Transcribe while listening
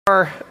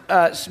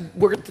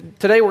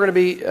Today we're going to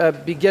be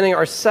beginning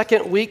our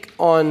second week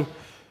on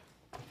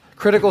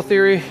critical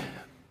theory,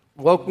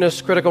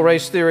 wokeness, critical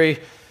race theory,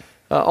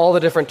 all the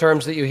different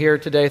terms that you hear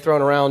today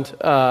thrown around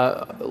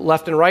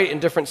left and right in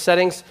different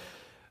settings.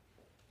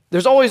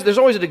 There's always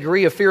a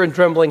degree of fear and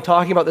trembling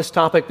talking about this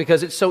topic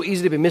because it's so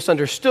easy to be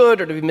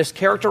misunderstood or to be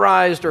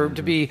mischaracterized or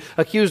to be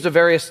accused of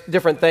various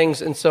different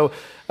things. And so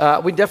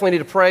we definitely need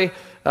to pray.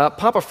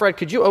 Papa Fred,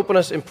 could you open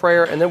us in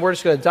prayer? And then we're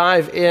just going to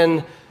dive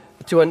in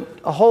to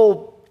a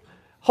whole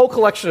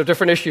collection of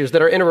different issues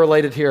that are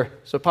interrelated here.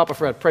 So Papa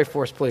Fred, pray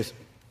for us, please.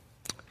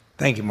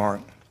 Thank you,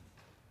 Mark.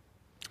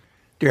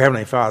 Dear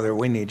Heavenly Father,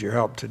 we need your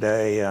help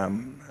today.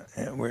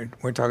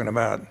 We're talking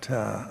about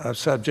a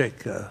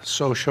subject,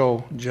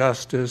 social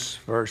justice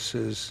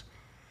versus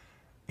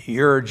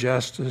your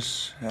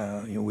justice.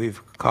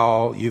 You've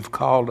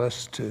called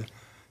us to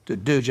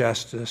do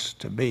justice,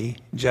 to be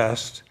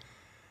just,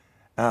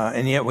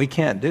 and yet we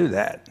can't do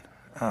that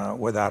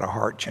without a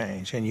heart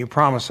change. And you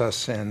promise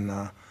us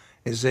in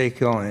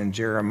Ezekiel and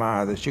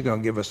Jeremiah that you're going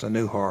to give us a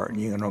new heart,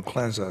 and you're going to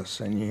cleanse us,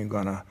 and you're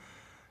going to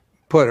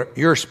put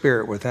your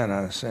spirit within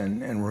us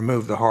and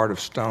remove the heart of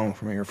stone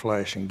from your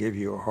flesh and give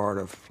you a heart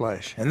of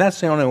flesh. And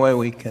that's the only way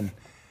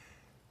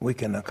we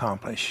can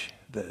accomplish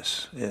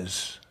this,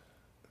 is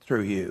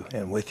through you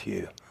and with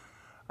you.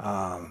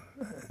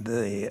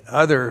 The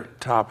other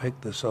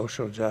topic, the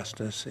social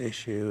justice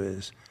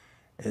issue,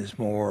 is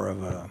more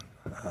of a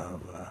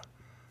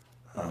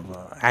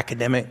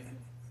academic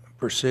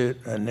pursuit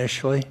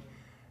initially,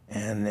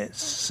 and it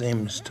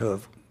seems to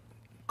have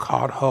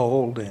caught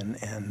hold,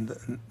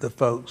 and the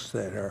folks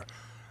that are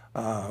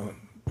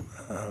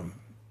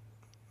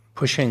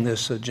pushing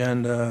this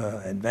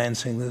agenda,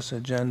 advancing this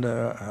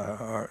agenda,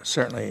 are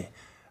certainly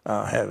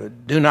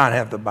do not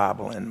have the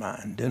Bible in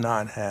mind, do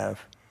not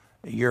have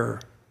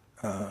your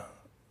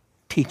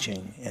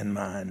teaching in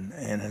mind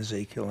in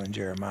Ezekiel and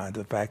Jeremiah,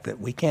 the fact that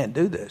we can't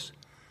do this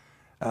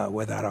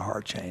without a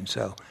heart change.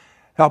 So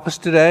help us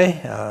today,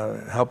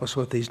 help us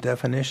with these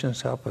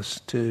definitions, help us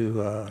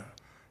to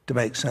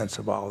make sense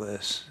of all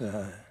this.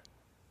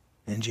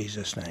 In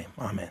Jesus' name,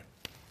 amen.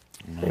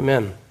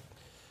 Amen.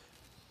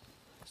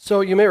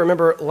 So you may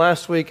remember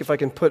last week, if I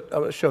can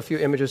show a few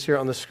images here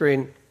on the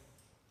screen.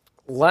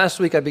 Last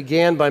week I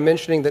began by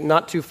mentioning that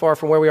not too far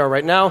from where we are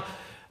right now,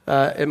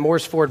 at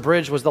Moores Ford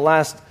Bridge was the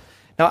last,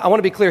 now I want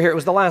to be clear here, it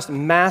was the last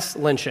mass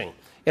lynching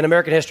in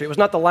American history. It was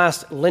not the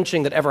last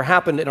lynching that ever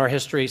happened in our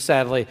history,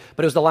 sadly,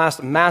 but it was the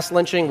last mass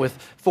lynching with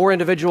 4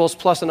 individuals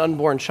plus an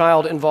unborn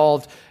child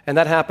involved, and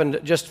that happened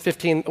just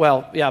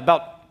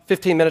about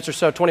 15 minutes or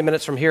so, 20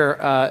 minutes from here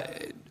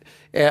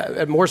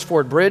at Moores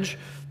Ford Bridge.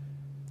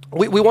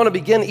 We want to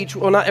begin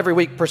not every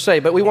week per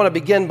se, but we want to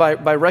begin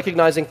by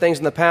recognizing things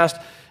in the past.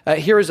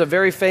 Here is a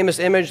very famous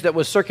image that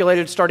was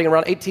circulated starting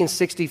around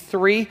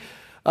 1863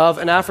 of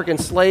an African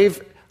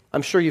slave.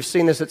 I'm sure you've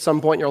seen this at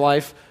some point in your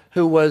life,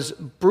 who was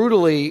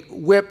brutally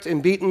whipped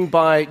and beaten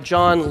by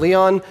John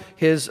Leon,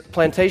 his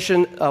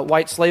plantation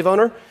white slave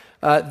owner.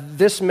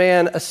 This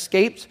man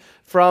escaped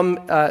from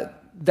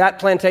that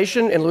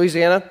plantation in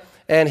Louisiana,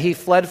 and he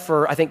fled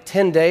for, I think,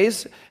 10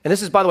 days. And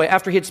this is, by the way,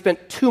 after he had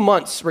spent 2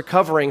 months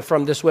recovering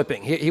from this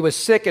whipping. He was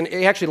sick, and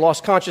he actually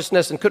lost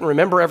consciousness and couldn't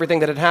remember everything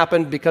that had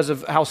happened because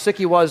of how sick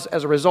he was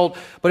as a result.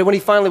 But when he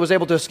finally was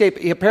able to escape,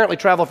 he apparently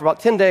traveled for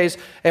about 10 days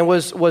and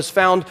was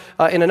found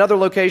in another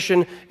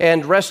location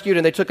and rescued,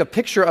 and they took a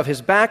picture of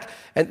his back.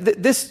 And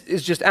this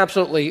is just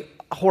absolutely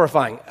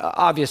horrifying,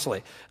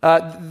 obviously.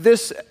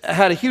 This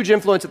had a huge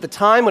influence at the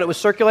time when it was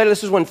circulated.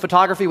 This is when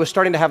photography was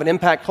starting to have an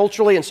impact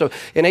culturally. And so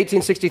in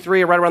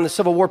 1863, right around the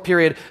Civil War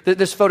period,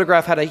 this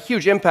photograph had a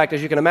huge impact,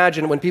 as you can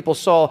imagine, when people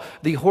saw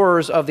the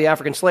horrors of the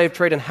African slave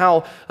trade and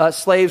how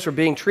slaves were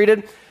being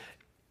treated.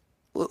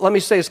 Let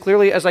me say as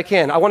clearly as I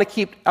can. I want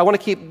to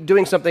keep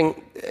doing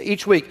something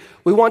each week.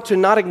 We want to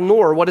not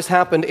ignore what has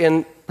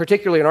happened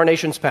particularly in our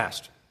nation's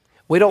past.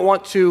 We don't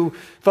want to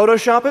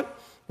Photoshop it.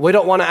 We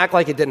don't want to act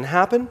like it didn't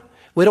happen.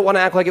 We don't want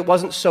to act like it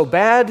wasn't so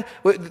bad.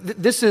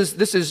 This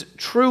is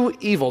true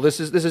evil. This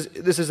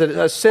is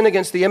a sin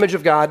against the image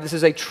of God. This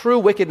is a true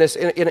wickedness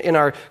in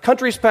our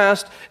country's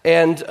past,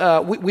 and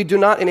we do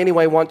not in any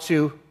way want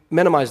to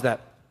minimize that.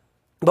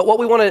 But what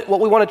we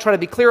want to try to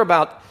be clear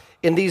about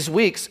in these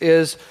weeks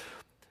is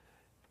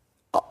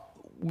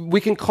we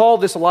can call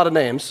this a lot of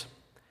names.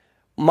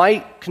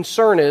 My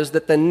concern is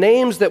that the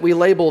names that we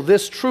label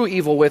this true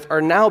evil with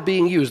are now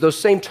being used. Those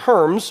same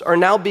terms are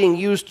now being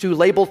used to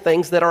label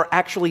things that are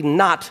actually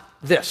not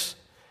this,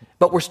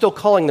 but we're still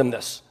calling them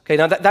this. Okay,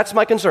 now that's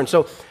my concern.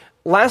 So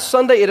last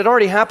Sunday, it had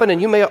already happened,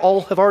 and you may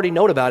all have already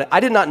known about it. I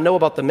did not know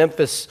about the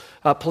Memphis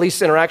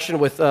police interaction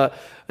with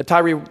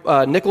Tyree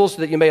Nichols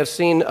that you may have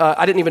seen.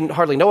 I didn't even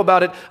hardly know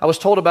about it. I was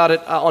told about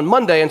it on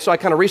Monday, and so I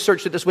kind of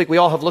researched it this week. We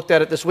all have looked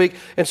at it this week.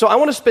 And so I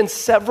want to spend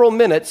several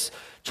minutes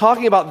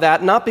talking about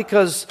that, not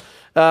because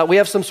we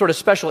have some sort of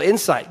special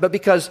insight, but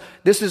because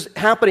this is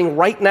happening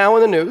right now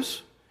in the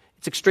news.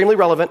 It's extremely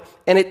relevant,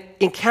 and it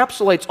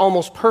encapsulates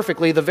almost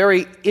perfectly the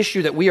very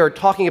issue that we are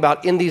talking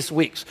about in these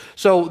weeks.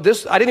 So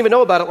I didn't even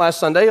know about it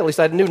last Sunday, at least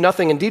I knew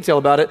nothing in detail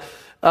about it,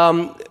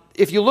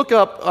 If you look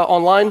up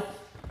online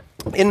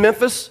in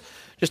Memphis,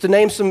 just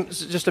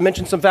to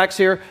mention some facts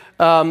here,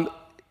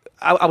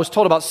 I was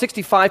told about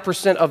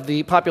 65% of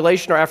the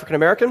population are African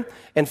American,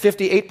 and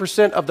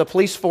 58% of the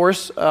police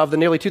force of the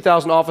nearly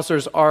 2,000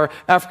 officers are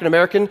African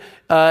American.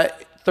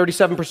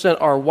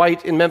 37% are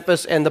white in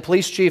Memphis, and the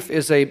police chief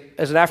is an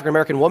African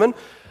American woman.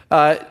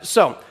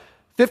 So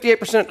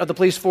 58% of the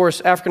police force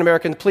African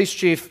American. The police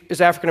chief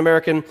is African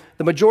American.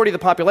 The majority of the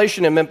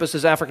population in Memphis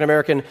is African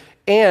American.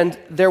 And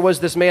there was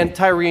this man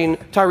Tyre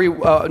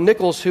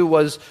Nichols who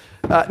was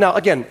now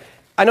again.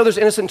 I know there's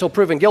innocent until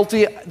proven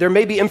guilty. There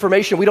may be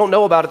information we don't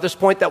know about at this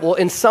point that will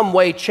in some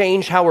way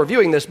change how we're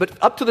viewing this. But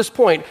up to this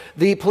point,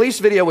 the police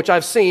video, which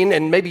I've seen,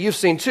 and maybe you've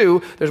seen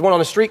too, there's one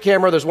on a street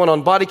camera, there's one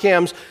on body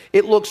cams.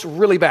 It looks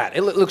really bad.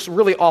 It looks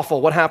really awful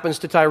what happens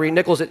to Tyre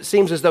Nichols. It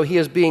seems as though he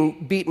is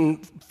being beaten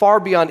far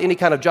beyond any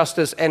kind of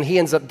justice, and he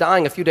ends up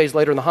dying a few days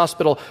later in the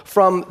hospital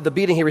from the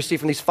beating he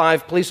received from these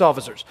 5 police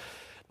officers.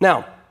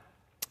 Now,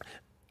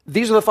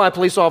 these are the 5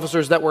 police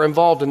officers that were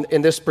involved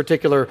in this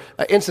particular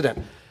incident.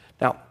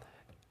 Now,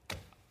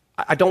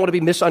 I don't want to be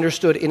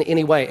misunderstood in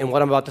any way in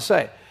what I'm about to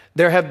say.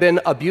 There have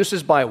been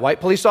abuses by white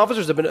police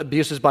officers, there have been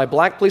abuses by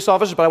black police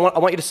officers, but I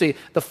want you to see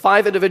the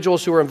 5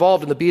 individuals who were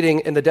involved in the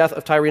beating and the death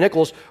of Tyre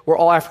Nichols were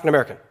all African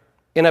American,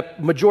 in a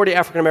majority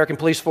African American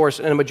police force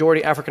and a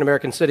majority African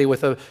American city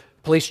with a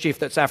police chief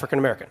that's African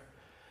American.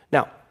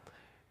 Now,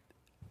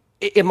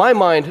 in my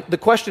mind, the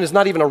question is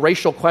not even a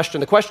racial question.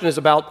 The question is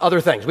about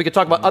other things. We could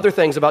talk about other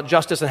things about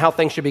justice and how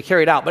things should be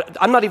carried out, but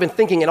I'm not even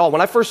thinking at all.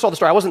 When I first saw the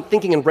story, I wasn't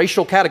thinking in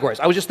racial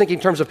categories. I was just thinking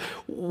in terms of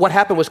what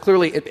happened was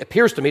clearly, it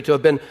appears to me to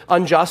have been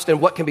unjust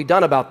and what can be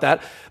done about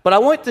that. But I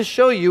want to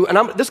show you, and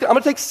I'm going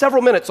to take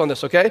several minutes on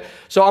this, okay?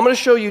 So I'm going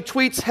to show you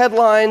tweets,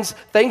 headlines,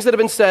 things that have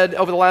been said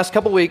over the last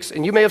couple weeks,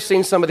 and you may have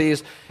seen some of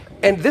these.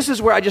 And this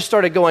is where I just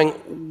started going,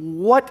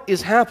 what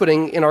is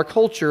happening in our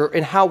culture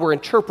and how we're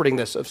interpreting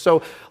this?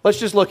 So let's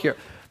just look here.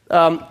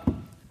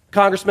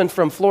 Congressman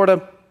from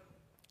Florida,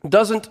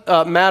 doesn't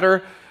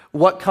matter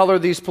what color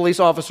these police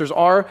officers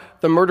are.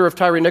 The murder of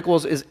Tyre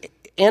Nichols is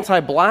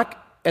anti-black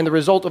and the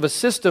result of a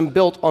system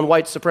built on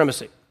white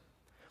supremacy.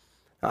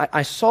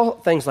 I saw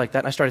things like that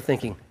and I started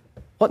thinking,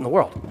 what in the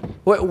world?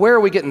 Where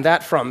are we getting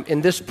that from in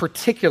this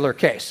particular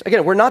case?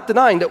 Again, we're not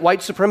denying that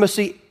white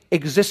supremacy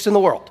exists in the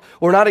world.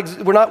 We're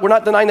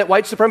not denying that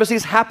white supremacy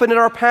has happened in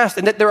our past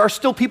and that there are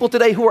still people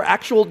today who are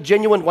actual,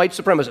 genuine white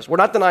supremacists. We're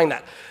not denying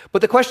that.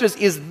 But the question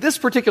is this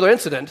particular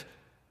incident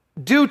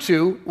due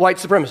to white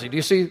supremacy? Do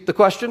you see the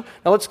question?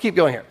 Now let's keep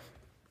going here.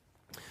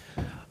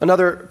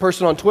 Another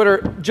person on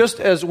Twitter,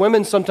 just as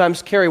women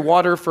sometimes carry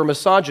water for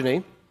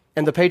misogyny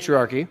and the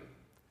patriarchy,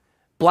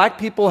 black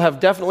people have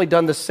definitely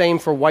done the same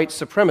for white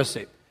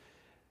supremacy.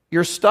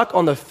 You're stuck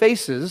on the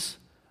faces.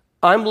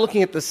 I'm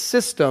looking at the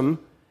system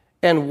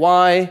and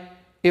why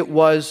it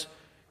was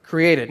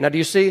created. Now, do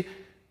you see?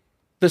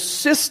 The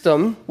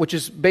system, which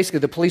is basically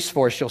the police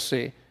force, you'll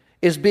see,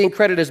 is being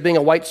credited as being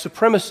a white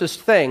supremacist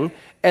thing,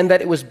 and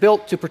that it was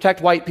built to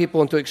protect white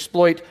people and to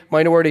exploit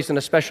minorities and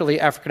especially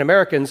African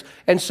Americans.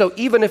 And so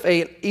even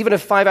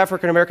if 5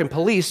 African American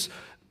police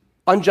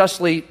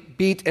unjustly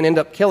beat and end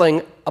up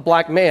killing a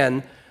black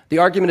man, the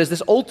argument is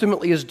this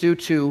ultimately is due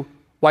to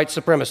white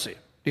supremacy. Do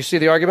you see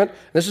the argument?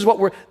 This is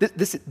what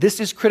this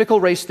is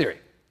critical race theory.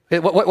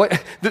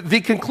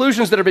 The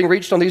conclusions that are being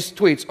reached on these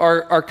tweets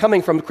are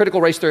coming from critical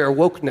race theory or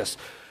wokeness.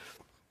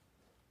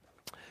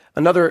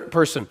 Another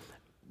person,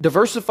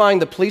 diversifying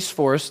the police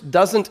force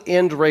doesn't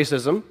end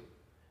racism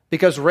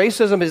because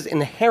racism is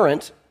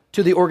inherent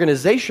to the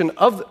organization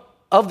of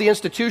the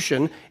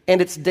institution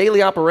and its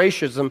daily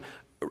operation.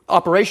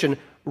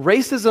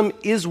 Racism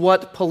is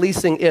what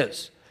policing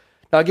is.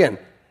 Now again,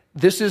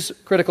 this is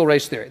critical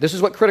race theory. This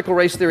is what critical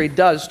race theory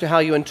does to how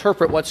you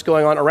interpret what's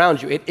going on around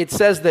you. It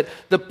says that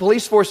the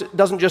police force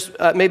doesn't just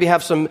maybe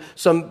have some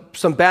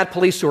bad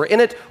police who are in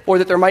it, or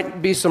that there might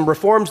be some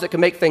reforms that can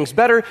make things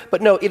better,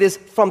 but no, it is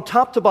from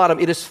top to bottom,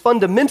 it is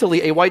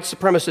fundamentally a white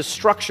supremacist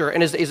structure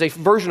and is a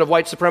version of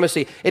white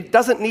supremacy. It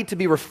doesn't need to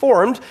be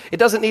reformed. It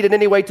doesn't need in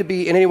any way to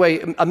be in any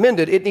way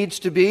amended. It needs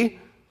to be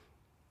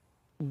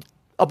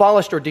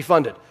abolished or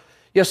defunded.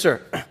 Yes, sir.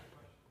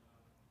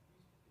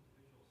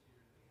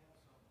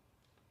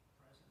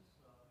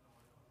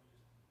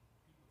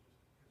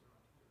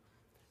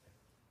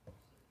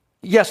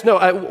 Yes, no,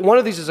 one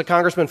of these is a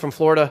congressman from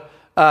Florida.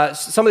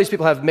 Some of these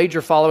people have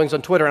major followings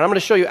on Twitter, and I'm going to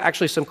show you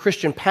actually some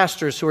Christian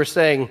pastors who are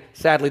saying,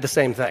 sadly, the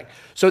same thing.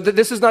 So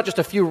this is not just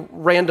a few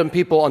random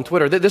people on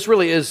Twitter. This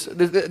really is,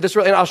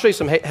 and I'll show you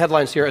some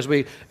headlines here as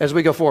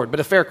we go forward, but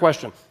a fair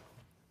question.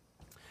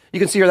 You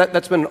can see here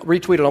that's been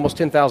retweeted almost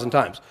 10,000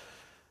 times.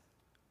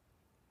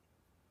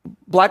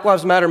 Black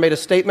Lives Matter made a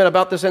statement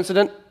about this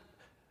incident.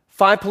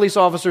 5 police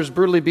officers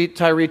brutally beat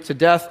Tyre to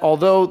death.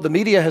 Although the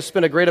media has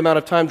spent a great amount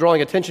of time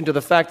drawing attention to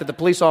the fact that the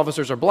police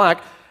officers are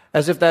black,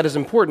 as if that is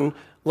important,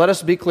 let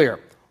us be clear.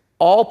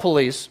 All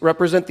police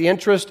represent the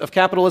interest of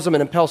capitalism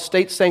and impel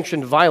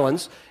state-sanctioned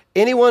violence.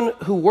 Anyone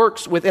who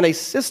works within a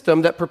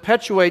system that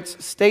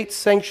perpetuates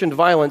state-sanctioned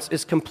violence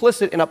is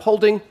complicit in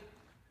upholding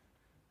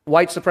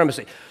white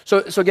supremacy.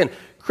 So again,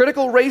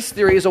 critical race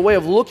theory is a way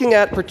of looking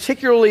at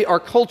particularly our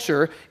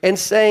culture and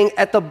saying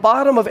at the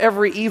bottom of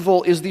every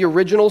evil is the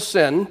original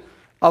sin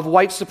of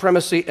white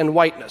supremacy and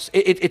whiteness.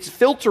 It's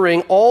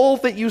filtering all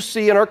that you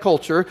see in our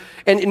culture,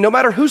 and no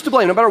matter who's to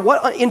blame, no matter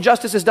what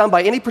injustice is done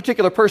by any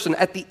particular person,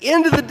 at the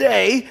end of the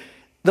day,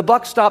 the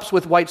buck stops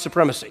with white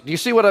supremacy. Do you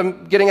see what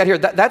I'm getting at here?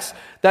 That's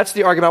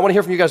the argument. I want to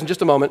hear from you guys in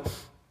just a moment.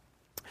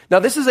 Now,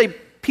 this is a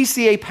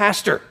PCA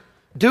pastor,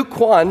 Duke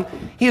Kwon.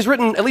 He has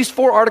written at least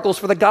 4 articles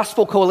for the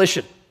Gospel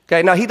Coalition.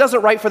 Okay, now he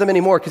doesn't write for them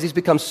anymore because he's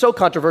become so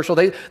controversial.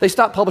 They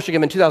stopped publishing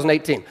him in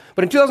 2018.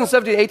 But in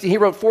 2017-18, he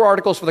wrote 4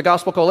 articles for the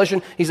Gospel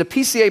Coalition. He's a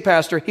PCA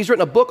pastor. He's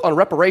written a book on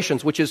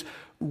reparations, which is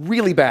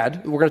really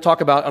bad. We're going to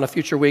talk about on a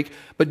future week.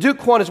 But Duke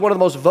Kwon is one of the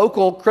most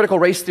vocal critical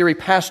race theory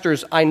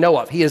pastors I know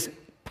of. He is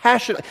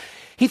passionate.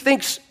 He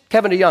thinks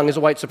Kevin DeYoung is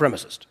a white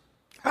supremacist.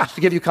 Just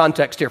to give you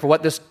context here for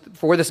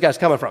where this guy's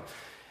coming from.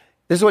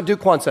 This is what Duke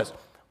Kwon says.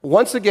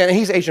 Once again,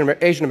 he's Asian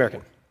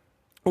American.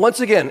 Once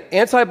again,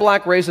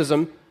 anti-black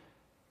racism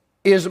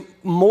is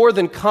more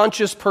than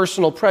conscious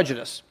personal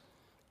prejudice.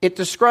 It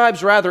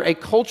describes rather a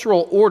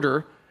cultural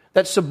order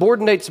that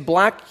subordinates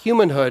black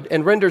humanhood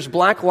and renders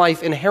black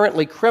life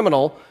inherently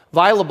criminal,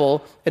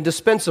 violable, and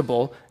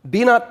dispensable.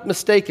 Be not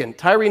mistaken,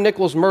 Tyre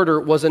Nichols' murder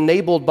was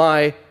enabled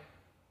by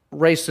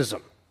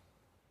racism.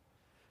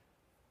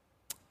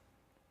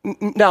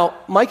 Now,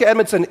 Micah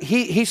Edmondson,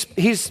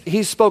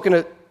 he's spoken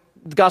at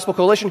the Gospel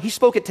Coalition. He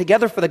spoke it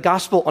Together for the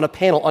Gospel on a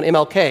panel on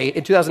MLK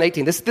in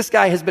 2018. This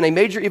guy has been a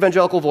major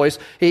evangelical voice.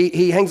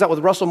 He hangs out with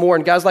Russell Moore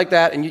and guys like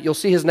that, and you'll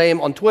see his name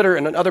on Twitter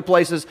and in other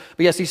places.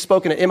 But yes, he's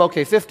spoken at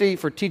MLK 50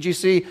 for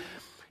TGC.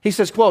 He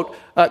says, quote,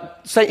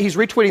 he's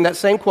retweeting that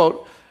same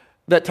quote,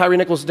 that Tyre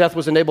Nichols' death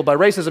was enabled by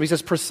racism. He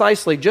says,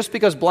 precisely, just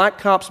because black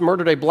cops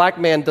murdered a black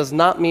man does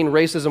not mean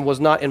racism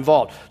was not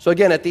involved. So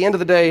again, at the end of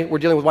the day, we're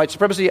dealing with white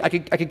supremacy. I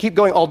could keep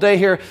going all day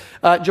here.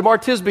 Jamar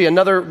Tisby,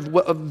 another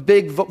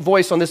big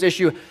voice on this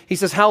issue, he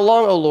says, how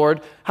long, O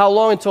Lord, how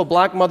long until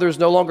black mothers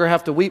no longer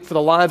have to weep for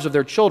the lives of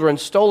their children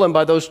stolen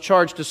by those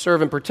charged to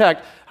serve and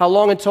protect? How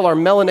long until our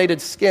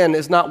melanated skin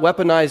is not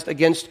weaponized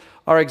against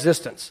our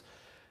existence?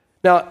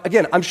 Now,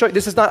 again, I'm sure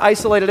this is not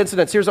isolated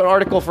incidents. Here's an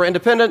article for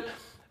Independent,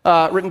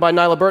 written by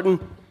Nyla Burton,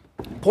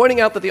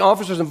 pointing out that the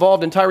officers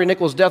involved in Tyre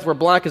Nichols' death were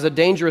black is a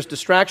dangerous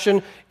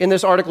distraction. In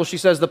this article, she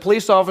says, the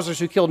police officers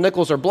who killed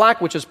Nichols are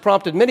black, which has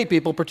prompted many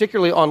people,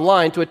 particularly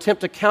online, to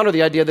attempt to counter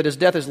the idea that his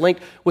death is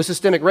linked with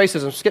systemic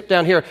racism. Skip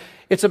down here.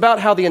 It's about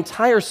how the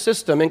entire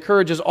system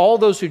encourages all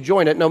those who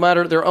join it, no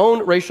matter their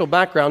own racial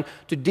background,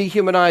 to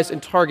dehumanize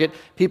and target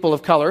people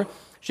of color.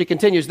 She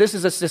continues, this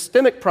is a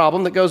systemic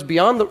problem that goes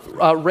beyond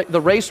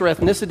the race or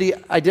ethnicity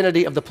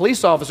identity of the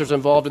police officers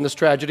involved in this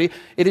tragedy.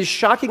 It is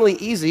shockingly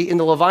easy in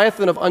the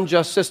leviathan of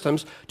unjust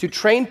systems to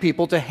train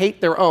people to hate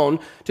their own,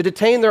 to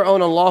detain their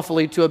own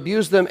unlawfully, to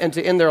abuse them, and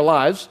to end their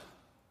lives.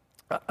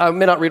 I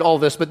may not read all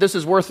this, but this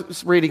is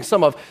worth reading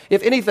some of.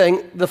 If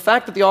anything, the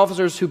fact that the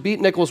officers who beat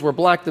Nichols were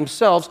black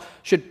themselves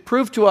should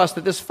prove to us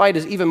that this fight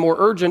is even more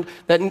urgent,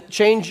 that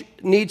change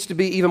needs to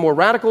be even more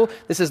radical.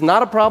 This is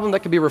not a problem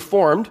that can be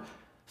reformed.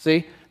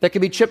 See, that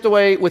can be chipped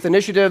away with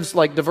initiatives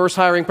like diverse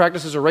hiring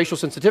practices or racial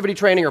sensitivity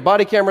training or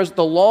body cameras.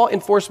 The law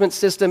enforcement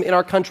system in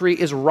our country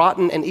is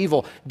rotten and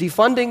evil.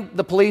 Defunding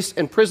the police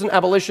and prison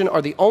abolition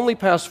are the only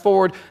paths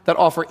forward that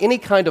offer any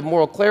kind of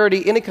moral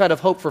clarity, any kind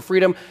of hope for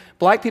freedom.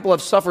 Black people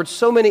have suffered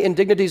so many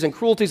indignities and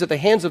cruelties at the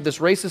hands of this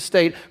racist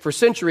state for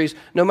centuries.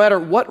 No matter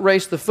what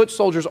race the foot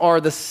soldiers are,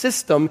 the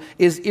system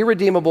is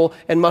irredeemable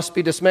and must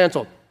be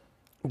dismantled.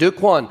 Duke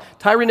Kwon,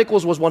 Tyre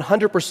Nichols was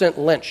 100%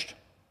 lynched.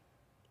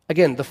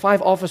 Again, the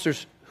 5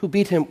 officers who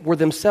beat him were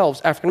themselves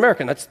African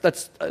American.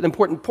 That's an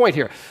important point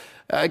here.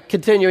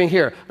 Continuing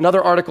here,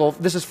 another article.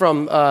 This is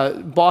from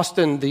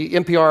Boston, the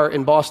NPR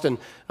in Boston,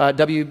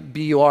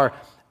 WBUR.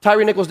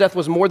 Tyre Nichols' death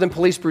was more than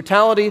police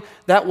brutality.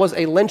 That was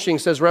a lynching,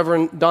 says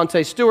Reverend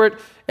Dante Stewart.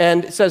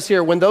 And it says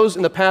here, when those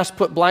in the past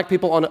put black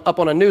people up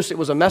on a noose, it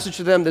was a message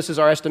to them, this is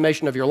our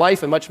estimation of your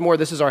life, and much more,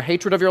 this is our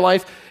hatred of your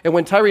life. And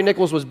when Tyre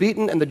Nichols was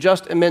beaten and the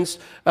just immense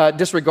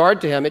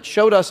disregard to him, it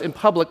showed us in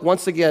public,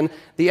 once again,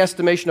 the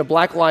estimation of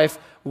black life,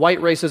 white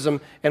racism,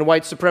 and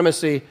white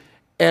supremacy,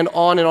 and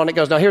on it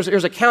goes. Now, here's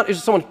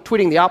someone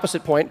tweeting the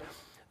opposite point.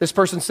 This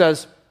person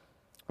says,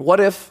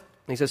 what if,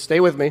 and he says, stay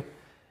with me,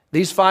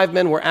 these 5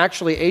 men were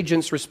actually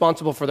agents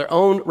responsible for their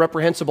own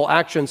reprehensible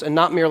actions and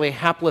not merely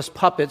hapless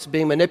puppets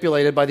being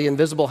manipulated by the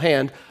invisible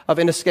hand of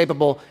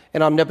inescapable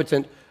and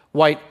omnipotent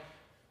white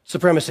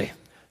supremacy.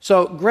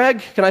 So,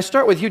 Greg, can I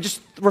start with you?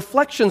 Just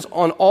reflections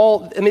on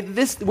all,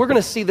 we're going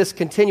to see this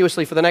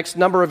continuously for the next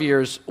number of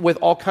years with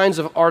all kinds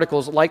of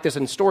articles like this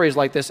and stories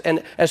like this.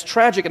 And as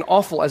tragic and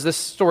awful as this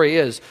story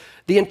is,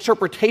 the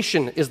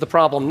interpretation is the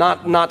problem,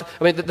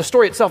 the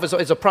story itself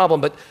is a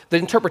problem, but the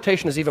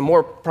interpretation is even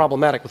more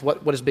problematic with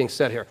what is being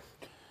said here.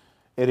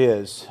 It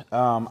is.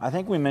 I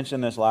think we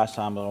mentioned this last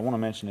time, but I want to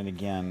mention it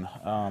again.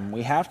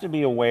 We have to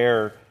be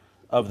aware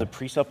of the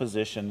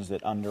presuppositions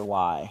that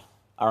underlie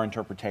our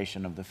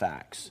interpretation of the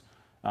facts.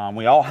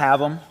 We all have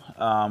them.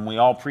 We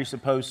all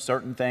presuppose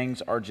certain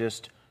things are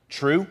just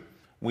true.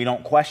 We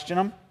don't question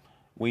them.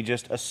 We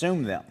just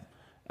assume them.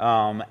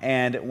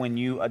 And when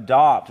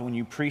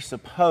you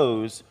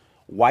presuppose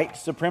white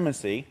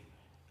supremacy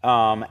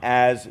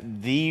as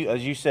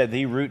you said,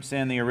 the root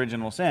sin, the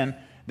original sin,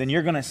 then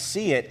you're going to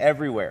see it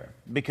everywhere,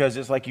 because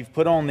it's like you've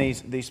put on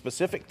these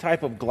specific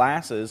type of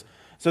glasses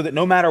so that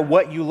no matter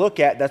what you look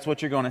at, that's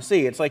what you're going to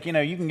see. It's like, you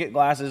can get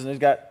glasses and it's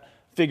got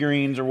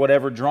figurines or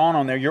whatever drawn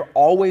on there. You're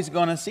always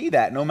going to see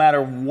that no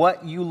matter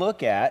what you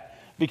look at,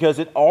 because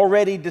it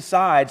already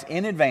decides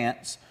in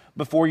advance,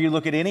 before you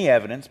look at any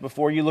evidence,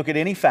 before you look at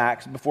any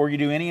facts, before you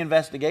do any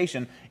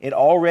investigation, it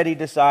already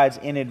decides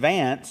in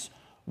advance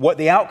what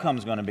the outcome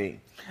is going to be.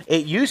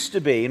 It used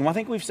to be, and I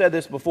think we've said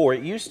this before,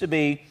 it used to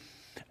be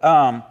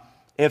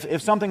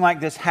if something like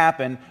this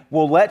happened,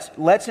 well,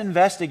 let's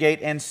investigate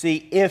and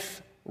see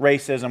if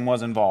racism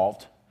was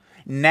involved.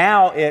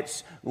 Now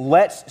it's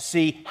let's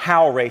see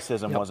how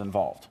racism was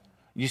involved.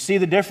 You see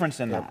the difference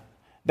in that?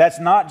 That's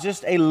not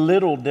just a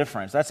little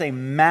difference. That's a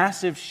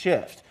massive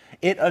shift.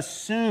 It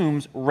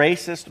assumes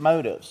racist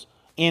motives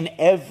in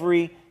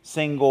every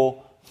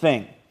single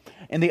thing.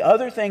 And the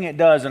other thing it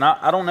does, and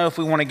I don't know if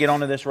we want to get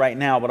onto this right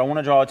now, but I want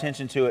to draw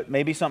attention to it,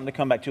 maybe something to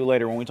come back to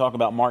later when we talk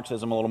about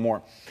Marxism a little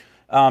more.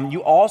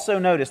 You also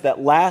notice that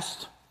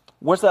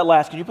what's that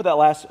last, can you put that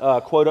last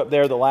quote up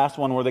there, the last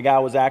one where the guy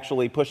was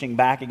actually pushing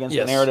back against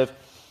the narrative?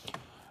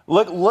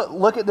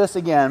 Look at this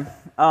again.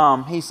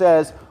 He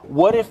says,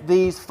 what if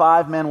these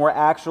 5 men were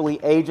actually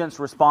agents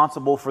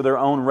responsible for their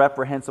own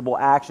reprehensible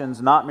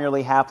actions, not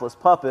merely hapless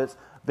puppets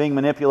being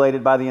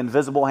manipulated by the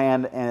invisible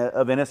hand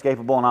of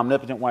inescapable and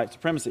omnipotent white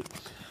supremacy?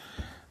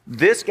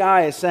 This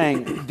guy is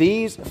saying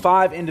these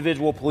 5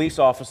 individual police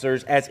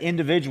officers as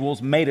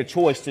individuals made a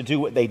choice to do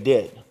what they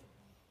did.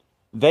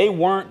 They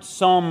weren't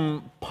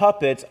some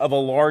puppets of a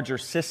larger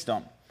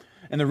system.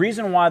 And the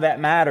reason why that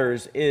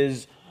matters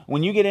is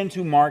when you get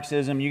into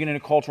Marxism, you get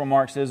into cultural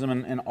Marxism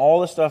and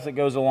all the stuff that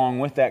goes along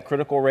with that,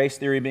 critical race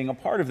theory being a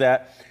part of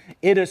that,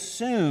 it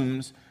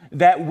assumes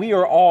that we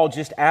are all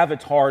just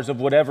avatars of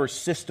whatever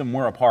system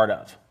we're a part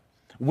of.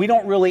 We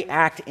don't really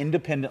act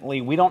independently.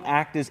 We don't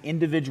act as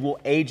individual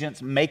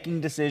agents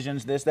making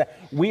decisions, this, that.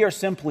 We are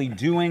simply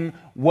doing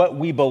what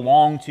we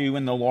belong to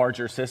in the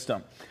larger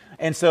system.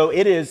 And so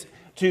it is,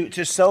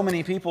 to so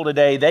many people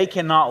today, they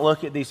cannot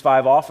look at these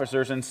 5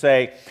 officers and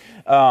say,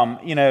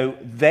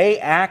 they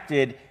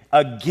acted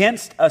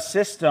against a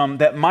system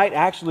that might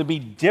actually be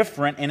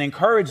different and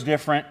encourage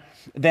different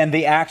than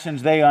the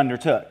actions they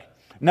undertook.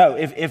 No,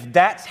 if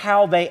that's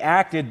how they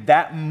acted,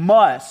 that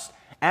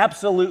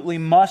absolutely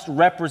must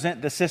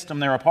represent the system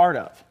they're a part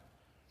of.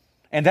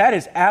 And that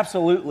is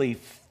absolutely,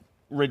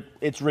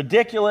 it's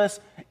ridiculous,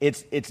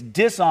 it's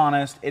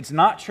dishonest, it's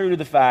not true to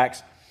the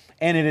facts,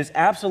 and it is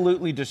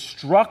absolutely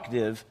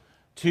destructive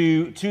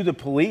to the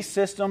police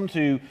system,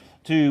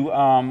 to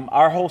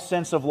our whole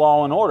sense of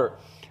law and order.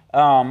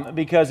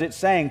 Because it's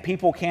saying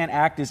people can't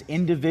act as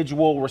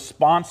individual,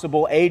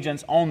 responsible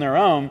agents on their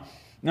own.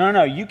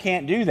 No, you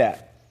can't do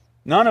that.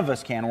 None of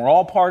us can. We're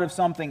all part of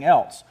something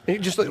else.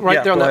 Just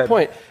right there on that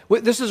point.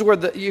 This is where,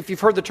 if you've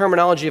heard the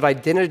terminology of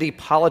identity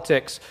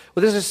politics,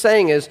 what this is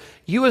saying is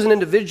you as an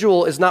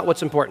individual is not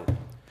what's important.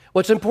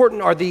 What's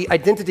important are the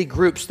identity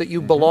groups that you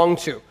belong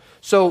to.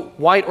 So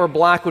white or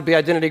black would be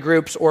identity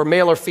groups, or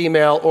male or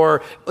female,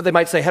 or they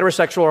might say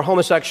heterosexual or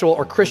homosexual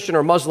or Christian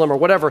or Muslim or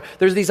whatever.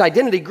 There's these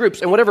identity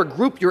groups, and whatever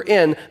group you're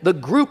in, the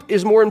group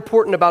is more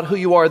important about who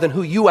you are than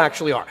who you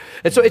actually are.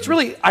 And so it's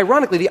really,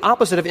 ironically, the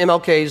opposite of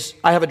MLK's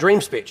I Have a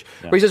Dream speech,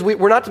 where he says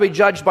we're not to be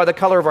judged by the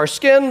color of our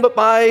skin, but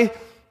by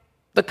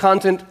the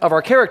content of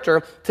our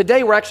character.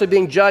 Today, we're actually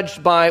being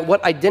judged by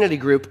what identity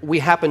group we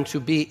happen to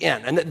be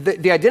in. And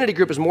the identity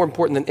group is more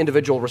important than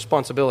individual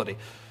responsibility.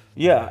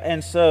 Yeah,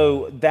 and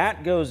so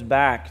that goes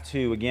back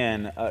to,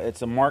 again,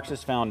 it's a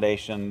Marxist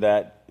foundation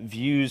that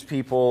views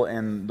people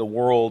and the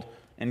world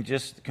in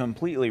just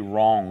completely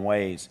wrong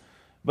ways.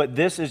 But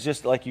this is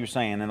just, like you were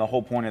saying, and the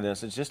whole point of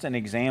this, it's just an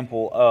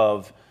example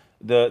of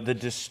the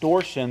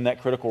distortion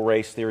that critical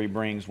race theory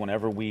brings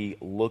whenever we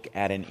look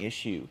at an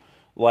issue.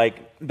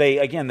 Like,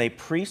 they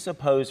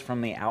presuppose from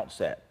the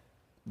outset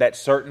that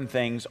certain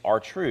things are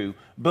true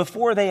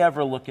before they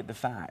ever look at the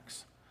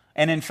facts.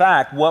 And in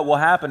fact, what will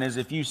happen is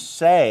if you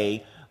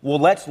say, well,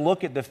 let's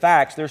look at the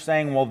facts, they're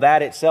saying, well,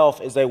 that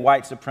itself is a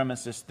white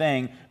supremacist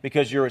thing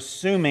because you're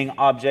assuming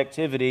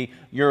objectivity,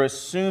 you're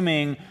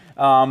assuming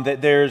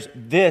that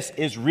this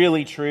is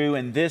really true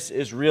and this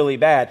is really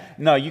bad.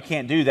 No, you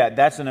can't do that.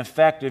 That's an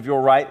effect of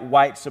your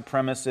white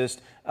supremacist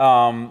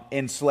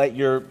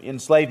your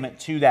enslavement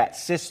to that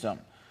system.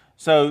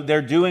 So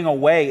they're doing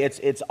away,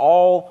 it's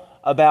all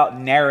about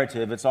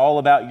narrative, it's all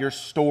about your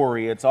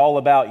story, it's all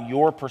about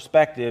your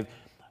perspective,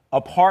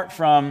 apart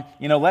from,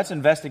 let's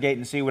investigate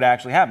and see what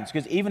actually happens.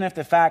 Because even if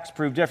the facts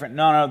prove different,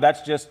 no,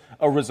 that's just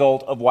a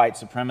result of white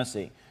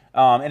supremacy.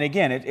 And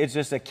again, it's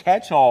just a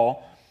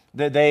catch-all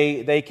that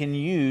they can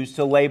use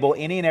to label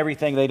any and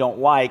everything they don't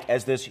like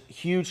as this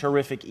huge,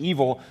 horrific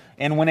evil.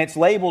 And when it's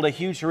labeled a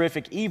huge,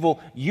 horrific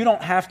evil, you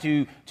don't have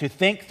to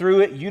think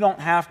through it. You don't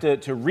have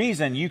to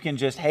reason. You can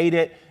just hate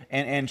it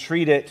and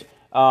treat it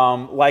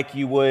like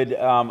you would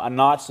a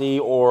Nazi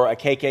or a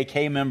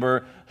KKK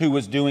member who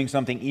was doing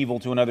something evil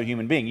to another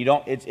human being. You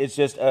don't. It's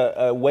just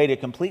a way to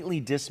completely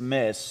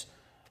dismiss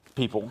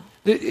people.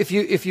 If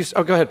you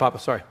go ahead, Papa.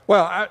 Sorry.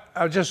 Well,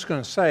 I was just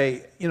going to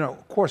say,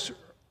 of course,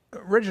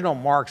 original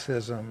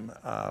Marxism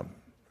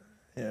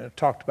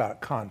talked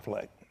about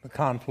conflict. The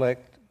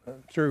conflict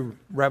through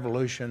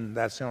revolution,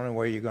 that's the only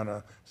way you're going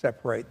to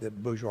separate the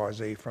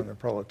bourgeoisie from the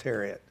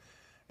proletariat.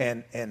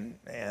 But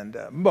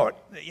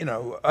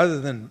other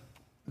than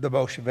the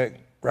Bolshevik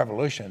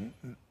Revolution,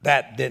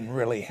 that didn't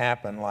really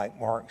happen like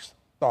Marx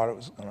thought it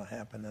was going to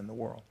happen in the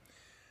world.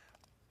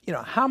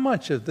 How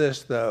much of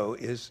this, though,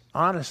 is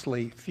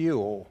honestly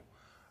fuel?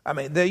 I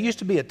mean, there used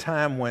to be a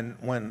time when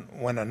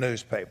a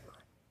newspaper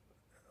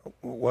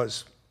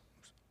was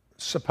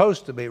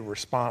supposed to be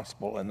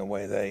responsible in the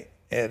way they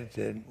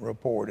edited,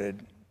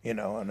 reported,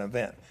 an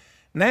event.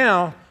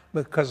 Now,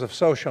 because of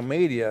social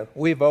media,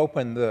 we've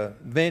opened the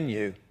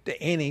venue to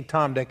any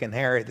Tom, Dick, and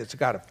Harry that's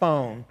got a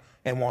phone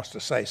and wants to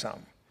say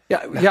something.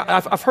 Yeah,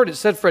 I've heard it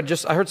said, Fred.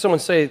 I heard someone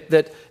say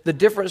that the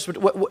difference.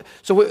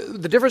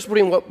 The difference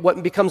between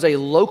what becomes a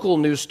local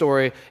news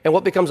story and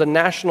what becomes a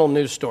national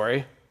news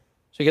story.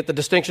 So you get the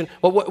distinction.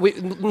 Well,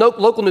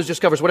 local news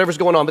just covers whatever's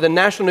going on, but then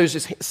national news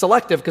is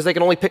selective because they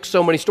can only pick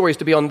so many stories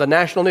to be on the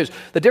national news.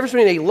 The difference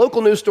between a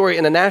local news story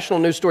and a national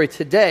news story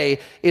today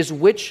is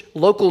which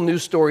local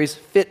news stories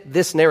fit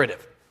this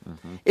narrative.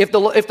 Mm-hmm. If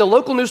the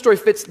local news story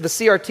fits the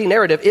CRT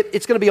narrative,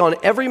 it's going to be on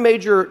every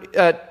major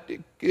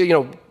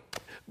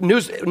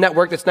news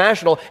network that's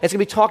national, and it's going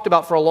to be talked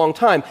about for a long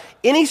time.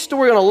 Any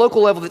story on a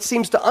local level that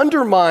seems to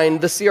undermine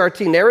the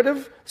CRT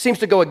narrative, seems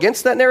to go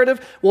against that narrative,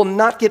 will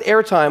not get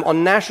airtime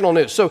on national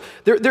news. So,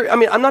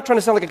 I'm not trying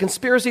to sound like a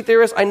conspiracy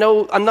theorist. I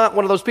know I'm not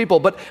one of those people,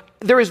 but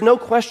there is no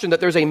question that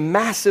there's a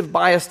massive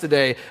bias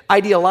today,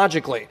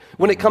 ideologically,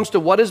 when it comes to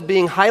what is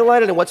being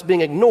highlighted and what's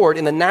being ignored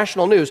in the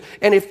national news.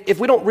 And if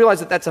we don't realize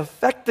that that's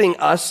affecting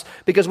us,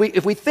 because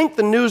if we think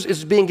the news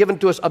is being given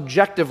to us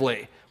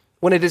objectively,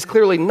 when it is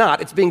clearly not,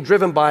 it's being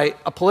driven by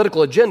a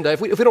political agenda.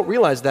 If we don't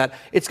realize that,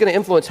 it's going to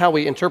influence how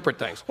we interpret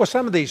things. Well,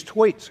 some of these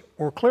tweets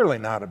were clearly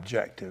not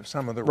objective,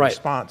 some of the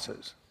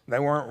responses. They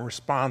weren't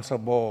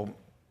responsible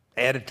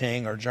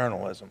editing or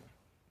journalism.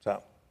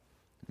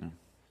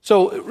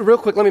 So real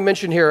quick, let me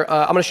mention here,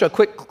 I'm going to show a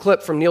quick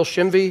clip from Neil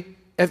Shimvey.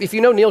 If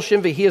you know Neil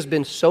Shimvey, he has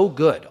been so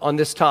good on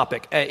this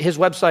topic. His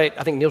website,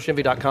 I think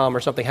neilshimvey.com or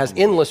something, has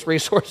endless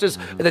resources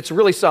that's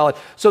really solid.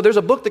 So there's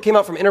a book that came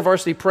out from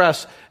InterVarsity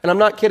Press, and I'm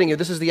not kidding you,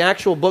 this is the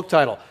actual book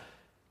title.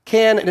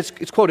 And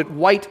it's quoted,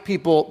 "White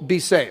People Be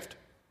Saved?"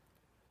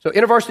 So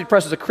InterVarsity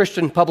Press is a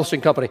Christian publishing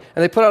company,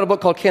 and they put out a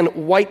book called "Can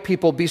White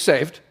People Be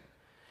Saved?"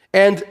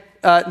 And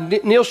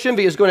Neil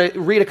Shimvey is going to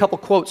read a couple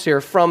quotes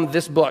here from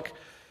this book.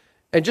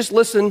 And just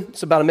listen,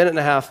 it's about a minute and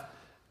a half.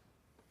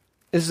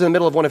 This is in the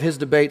middle of one of his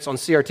debates on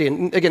CRT.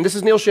 And again, this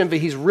is Neil Shimvey.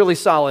 He's really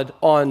solid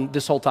on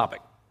this whole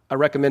topic. I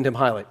recommend him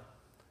highly.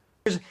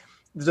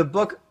 There's a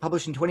book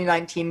published in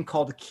 2019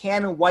 called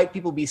 "Can White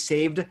People Be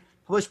Saved?"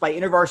 published by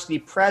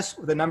InterVarsity Press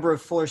with a number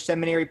of Fuller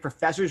Seminary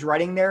professors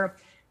writing there.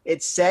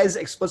 It says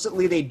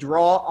explicitly they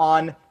draw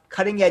on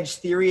cutting-edge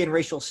theory and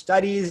racial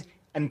studies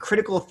and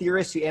critical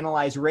theorists who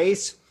analyze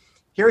race.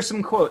 Here are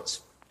some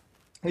quotes.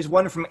 Here's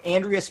one from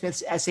Andrea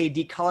Smith's essay,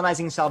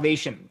 "Decolonizing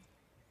Salvation."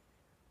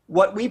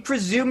 "What we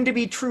presume to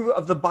be true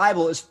of the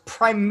Bible is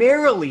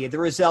primarily the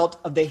result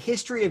of the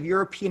history of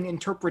European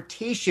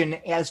interpretation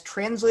as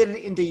translated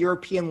into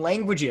European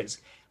languages.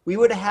 We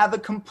would have a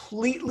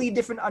completely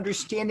different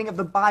understanding of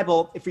the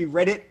Bible if we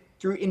read it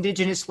through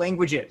indigenous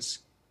languages.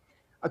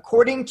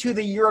 According to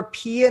the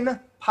European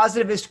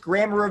positivist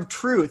grammar of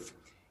truth,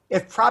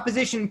 if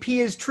proposition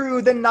P is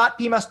true, then not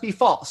P must be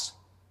false.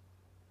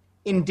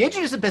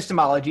 Indigenous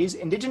epistemologies,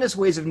 indigenous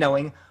ways of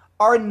knowing,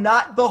 are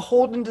not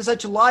beholden to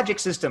such logic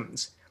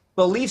systems.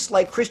 Beliefs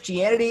like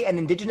Christianity and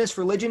indigenous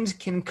religions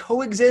can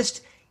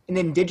coexist in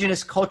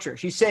indigenous culture."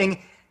 She's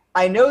saying,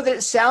 I know that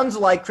it sounds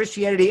like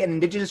Christianity and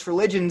indigenous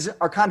religions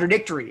are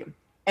contradictory,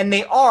 and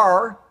they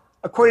are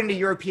according to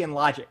European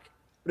logic.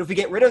 But if we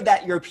get rid of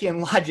that European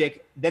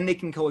logic, then they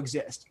can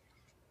coexist.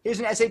 Here's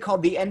an essay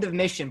called "The End of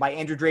Mission" by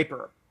Andrew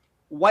Draper.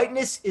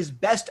 "Whiteness is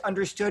best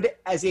understood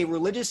as a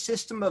religious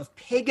system of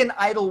pagan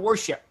idol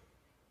worship.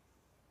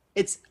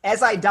 It's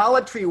as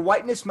idolatry,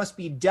 whiteness must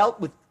be dealt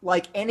with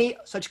like any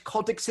such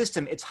cultic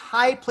system. Its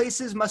high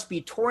places must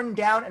be torn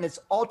down and its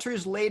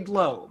altars laid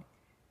low.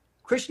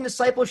 Christian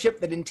discipleship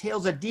that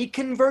entails a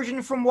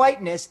deconversion from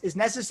whiteness is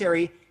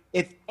necessary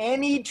if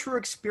any true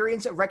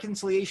experience of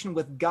reconciliation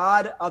with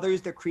God,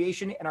 others, the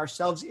creation, and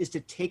ourselves is to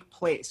take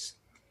place."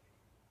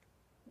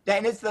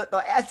 And it's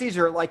the essays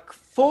are like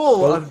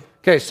full of...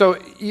 Okay, so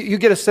you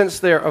get a sense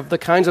there of the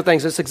kinds of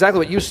things. It's exactly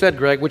what you said,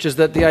 Greg, which is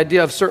that the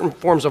idea of certain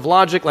forms of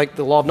logic, like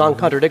the law of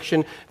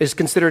non-contradiction, is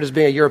considered as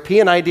being a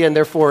European idea, and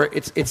therefore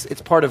it's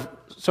part of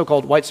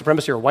so-called white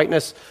supremacy or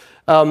whiteness.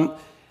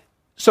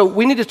 So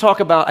we need to talk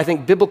about, I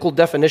think, biblical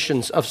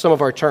definitions of some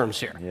of our terms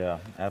here. Yeah,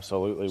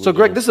 absolutely. So,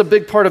 Greg, this is a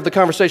big part of the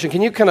conversation.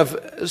 Can you kind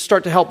of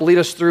start to help lead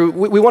us through?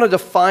 We want to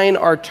define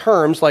our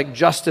terms like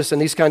justice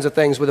and these kinds of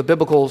things with a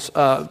biblical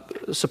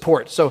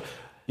support. So,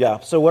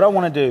 yeah, so what I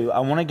want to do, I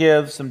want to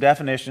give some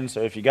definitions.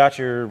 So if you got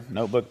your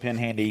notebook, pen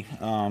handy,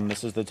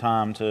 this is the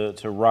time to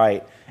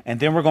write. And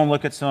then we're going to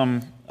look at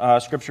some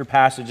scripture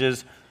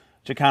passages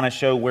to kind of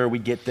show where we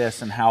get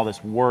this and how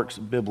this works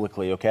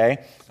biblically,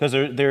 okay? Because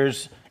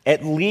there's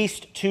at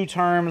least 2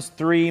 terms,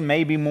 3,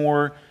 maybe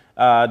more,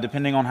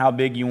 depending on how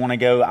big you want to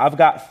go. I've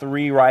got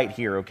 3 right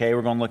here, okay?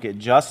 We're going to look at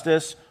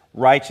justice,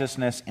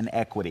 righteousness, and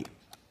equity.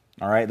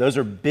 All right? Those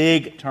are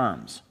big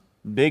terms,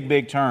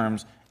 big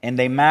terms, and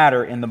they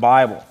matter in the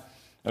Bible,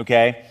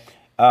 okay?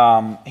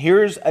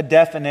 Here's a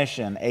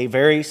definition, a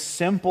very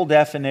simple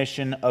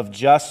definition of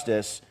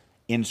justice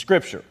in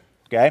Scripture,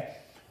 okay?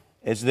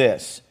 It's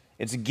this.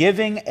 It's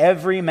giving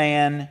every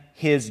man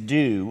his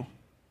due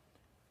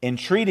in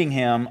treating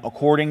him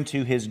according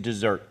to his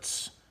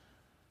deserts.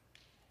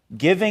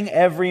 Giving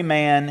every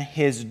man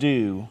his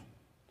due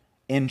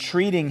in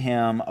treating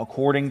him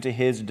according to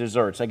his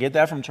deserts. I get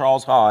that from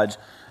Charles Hodge,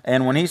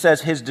 and when he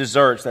says his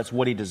deserts, that's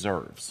what he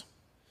deserves.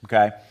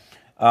 Okay?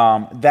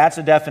 That's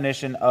a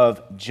definition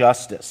of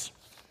justice.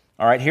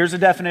 All right, here's a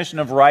definition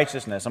of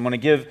righteousness. I'm going to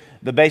give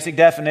the basic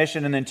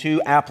definition and then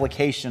 2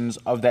 applications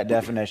of that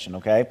definition,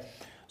 okay?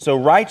 So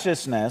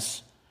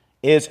righteousness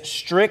is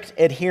strict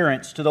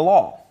adherence to the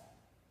law.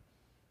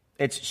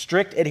 It's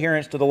strict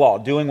adherence to the law,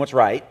 doing what's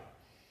right.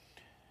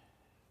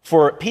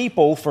 For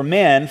people, for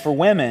men, for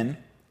women,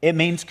 it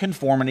means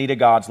conformity to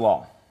God's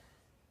law.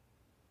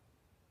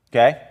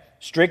 Okay?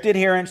 Strict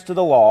adherence to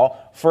the law.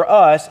 For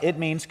us, it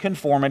means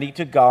conformity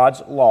to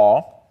God's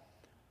law.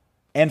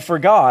 And for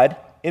God,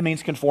 it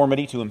means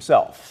conformity to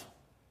Himself.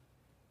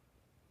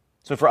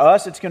 So for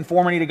us, it's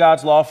conformity to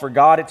God's law. For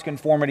God, it's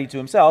conformity to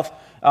Himself.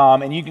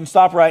 And you can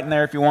stop right in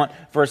there if you want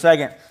for a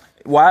second.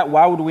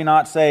 Why would we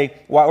not say,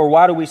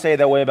 why do we say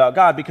that way about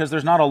God? Because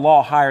there's not a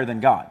law higher than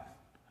God.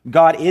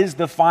 God is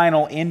the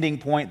final ending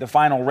point, the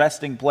final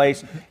resting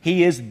place.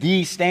 He is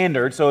the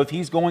standard. So if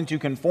He's going to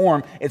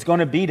conform, it's going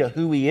to be to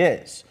who He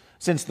is,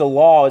 since the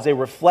law is a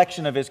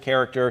reflection of His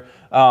character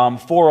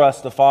for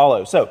us to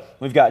follow. So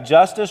we've got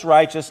justice,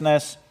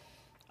 righteousness,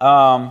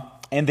 and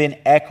then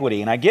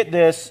equity. And I get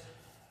this,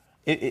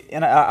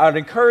 and I'd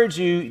encourage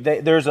you,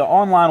 there's an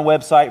online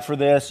website for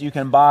this. You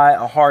can buy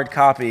a hard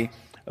copy.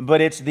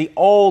 But it's the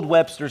old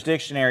Webster's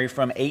Dictionary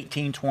from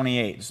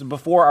 1828. This is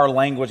before our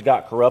language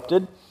got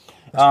corrupted.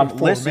 That's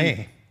before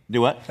me.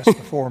 Do what? That's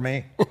before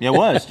me. It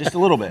was, just a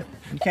little bit.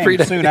 You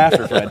came soon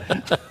after, Fred.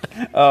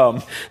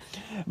 But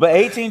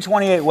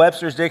 1828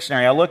 Webster's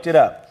Dictionary, I looked it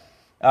up.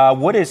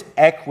 What is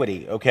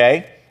equity,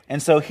 okay?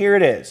 And so here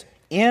it is.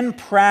 In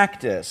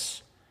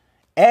practice,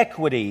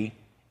 equity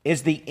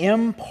is the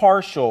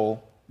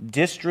impartial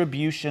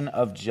distribution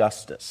of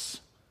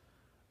justice.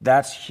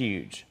 That's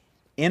huge.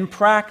 In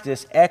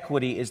practice,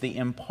 equity is the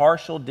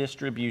impartial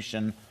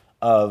distribution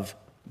of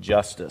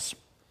justice.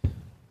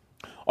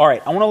 All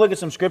right, I want to look at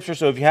some scripture,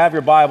 so if you have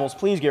your Bibles,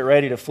 please get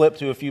ready to flip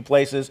to a few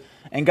places.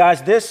 And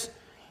guys,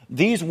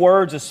 these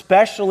words,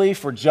 especially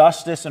for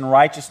justice and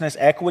righteousness,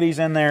 equity's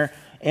in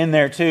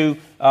there too,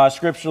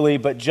 scripturally,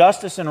 but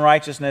justice and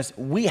righteousness,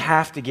 we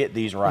have to get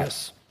these right.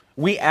 Yes.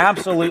 We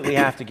absolutely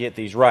have to get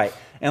these right.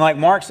 And like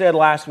Mark said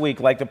last week,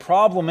 like the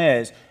problem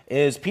is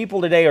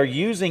people today are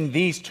using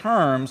these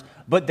terms,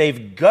 but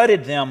they've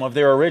gutted them of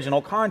their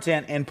original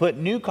content and put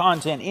new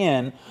content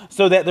in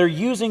so that they're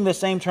using the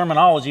same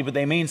terminology, but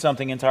they mean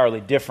something entirely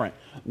different.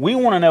 We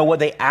want to know what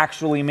they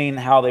actually mean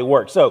and how they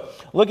work. So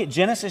look at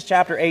Genesis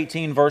chapter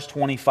 18, verse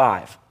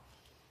 25.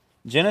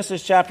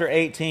 Genesis chapter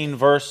 18,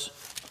 verse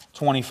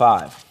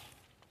 25.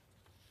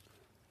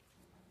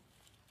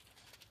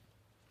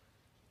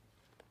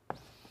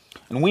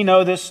 And we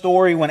know this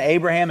story when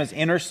Abraham is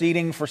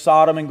interceding for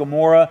Sodom and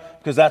Gomorrah,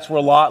 because that's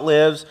where Lot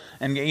lives.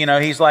 And,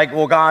 he's like,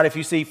 well, God, if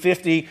you see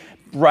 50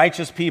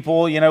 righteous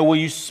people, will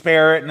you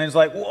spare it? And he's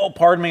like, well,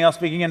 pardon me, I'll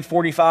speak again,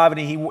 45.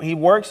 And he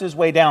works his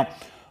way down.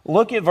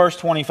 Look at verse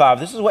 25.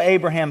 This is what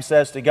Abraham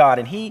says to God,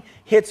 and he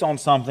hits on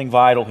something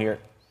vital here.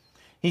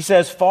 He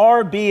says,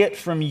 far be it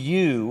from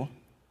you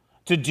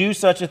to do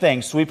such a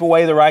thing, sweep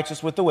away the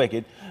righteous with the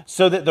wicked,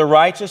 so that the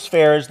righteous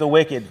fares the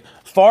wicked.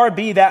 Far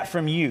be that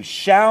from you.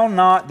 Shall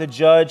not the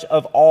judge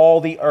of all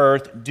the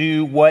earth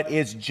do what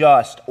is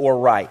just or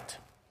right?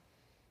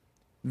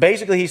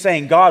 Basically, he's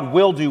saying God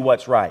will do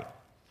what's right.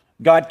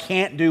 God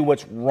can't do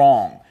what's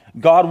wrong.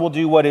 God will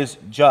do what is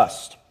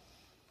just.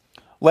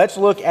 Let's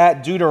look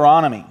at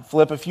Deuteronomy.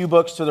 Flip a few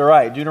books to the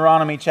right.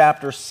 Deuteronomy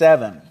chapter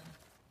 7.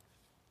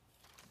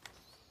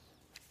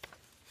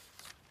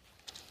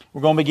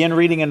 We're going to begin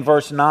reading in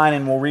verse 9,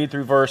 and we'll read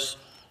through verse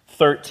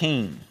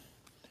 13.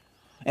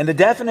 And the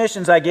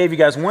definitions I gave you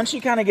guys, once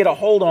you kind of get a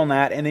hold on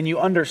that, and then you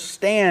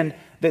understand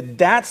that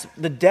that's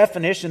the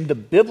definition the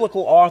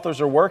biblical authors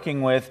are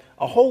working with,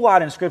 a whole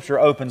lot in Scripture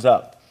opens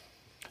up.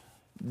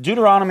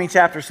 Deuteronomy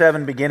chapter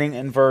 7, beginning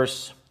in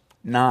verse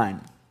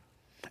 9.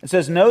 It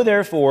says, "Know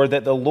therefore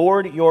that the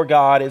Lord your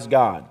God is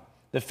God,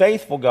 the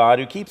faithful God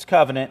who keeps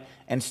covenant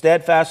and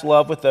steadfast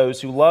love with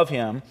those who love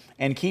him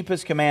and keep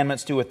his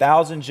commandments to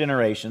 1,000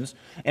 generations,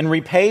 and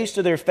repays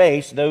to their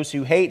face those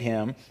who hate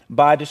him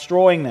by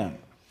destroying them.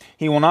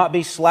 He will not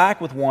be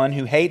slack with one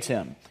who hates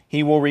him.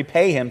 He will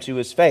repay him to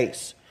his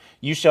face.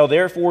 You shall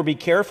therefore be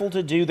careful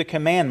to do the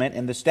commandment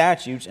and the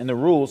statutes and the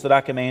rules that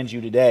I command you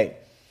today.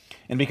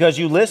 And because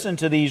you listen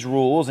to these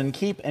rules and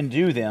keep and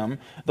do them,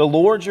 the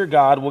Lord your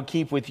God will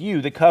keep with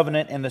you the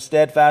covenant and the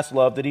steadfast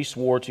love that he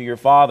swore to your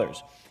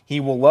fathers. He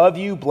will love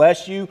you,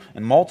 bless you,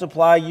 and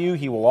multiply you.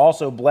 He will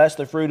also bless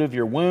the fruit of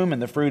your womb and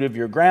the fruit of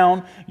your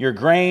ground, your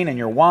grain and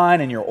your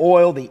wine and your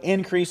oil, the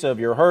increase of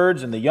your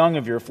herds and the young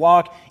of your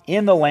flock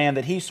in the land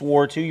that he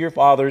swore to your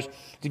fathers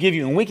to give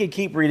you." And we could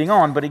keep reading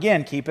on, but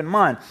again, keep in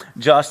mind,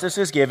 justice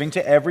is giving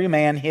to every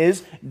man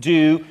his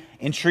due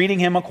in treating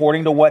him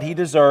according to what he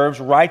deserves,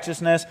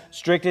 righteousness,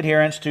 strict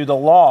adherence to the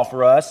law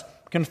for us,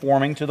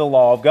 conforming to the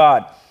law of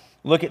God.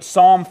 Look at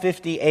Psalm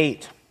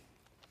 58.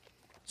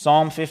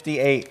 Psalm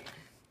 58.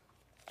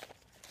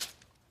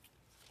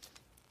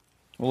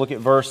 We'll look at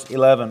verse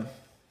 11.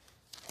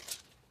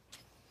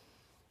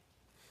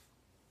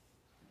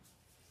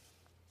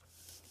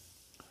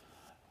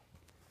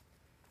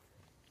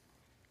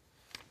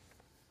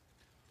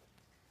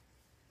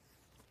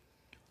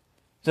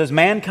 It says,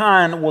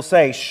 "Mankind will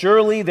say,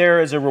 surely there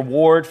is a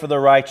reward for the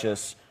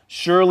righteous.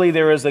 Surely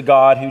there is a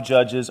God who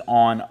judges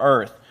on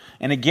earth."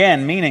 And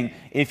again, meaning,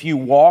 if you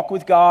walk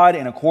with God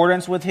in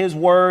accordance with his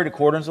word,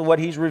 accordance with what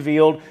he's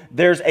revealed,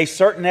 there's a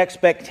certain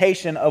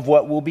expectation of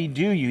what will be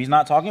due you. He's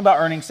not talking about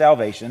earning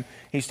salvation.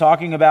 He's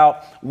talking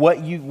about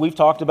we've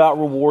talked about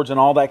rewards and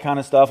all that kind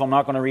of stuff. I'm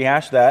not going to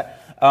rehash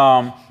that.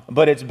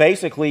 But it's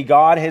basically,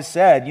 God has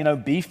said,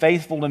 be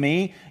faithful to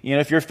me.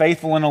 If you're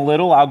faithful in a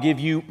little, I'll give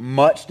you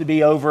much to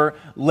be over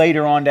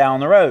later on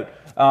down the road.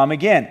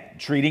 Again,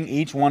 treating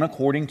each one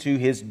according to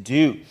his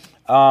due.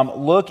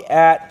 Look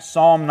at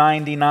Psalm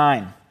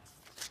 99.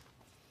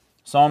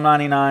 Psalm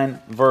 99,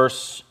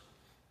 verse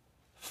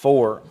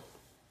 4.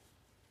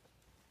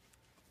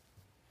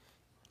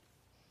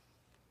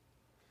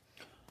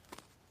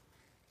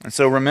 And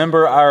so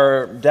remember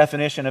our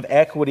definition of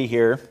equity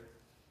here.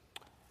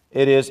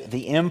 It is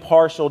the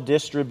impartial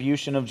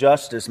distribution of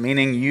justice,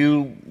 meaning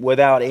you,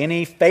 without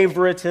any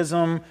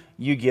favoritism,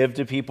 you give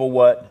to people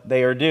what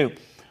they are due.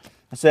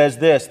 It says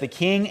this, "The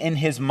king in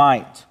his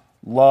might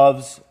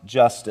loves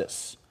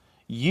justice.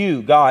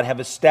 You, God, have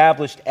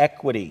established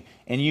equity,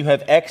 and you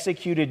have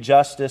executed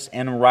justice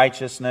and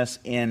righteousness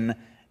in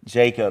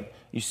Jacob."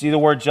 You see the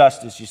word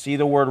justice, you see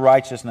the word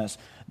righteousness.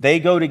 They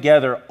go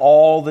together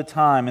all the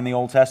time in the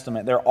Old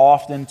Testament. They're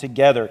often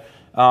together,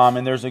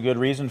 and there's a good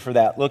reason for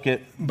that. Look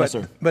at... But, yes,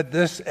 sir. but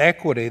this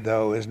equity,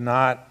 though, is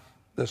not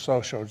the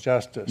social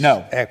justice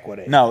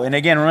equity. No, and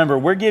again, remember,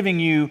 we're giving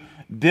you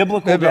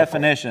biblical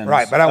definitions.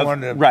 Right, but I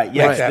wanted to right,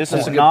 yes, make that this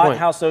point. is not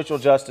how social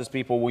justice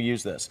people will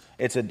use this.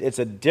 It's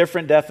a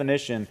different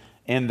definition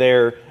in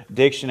their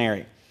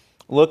dictionary.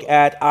 Look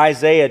at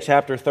Isaiah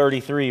chapter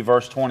 33,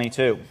 verse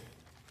 22.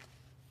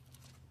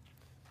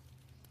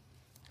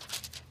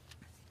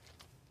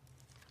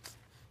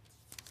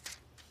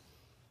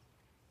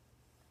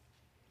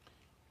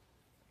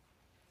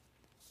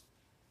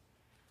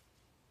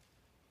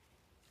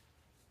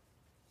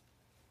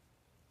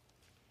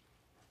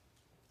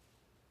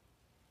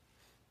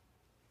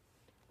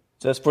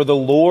 It says, "For the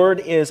Lord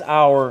is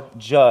our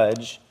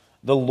judge,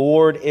 the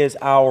Lord is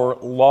our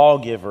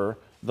lawgiver,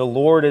 the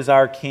Lord is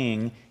our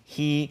king,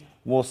 he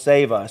will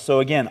save us." So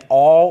again,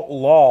 all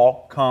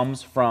law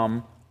comes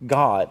from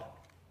God.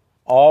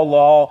 All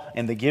law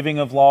and the giving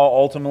of law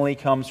ultimately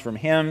comes from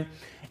him.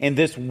 And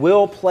this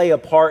will play a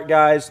part,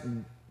 guys,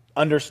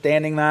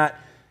 understanding that,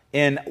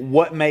 in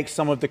what makes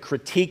some of the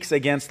critiques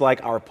against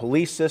like our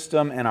police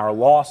system and our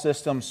law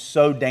system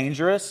so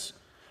dangerous.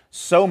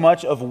 So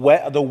much of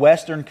the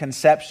Western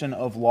conception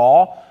of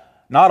law,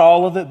 not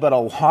all of it, but a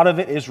lot of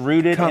it is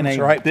rooted in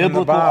a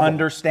biblical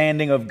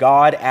understanding of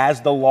God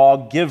as the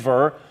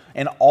lawgiver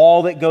and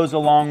all that goes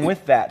along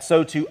with that.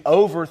 So to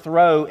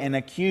overthrow and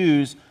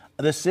accuse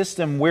the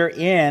system we're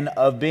in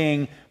of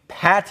being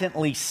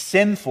patently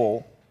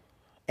sinful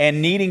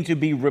and needing to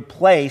be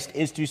replaced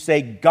is to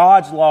say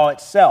God's law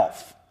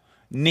itself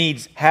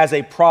has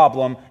a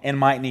problem and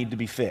might need to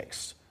be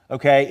fixed.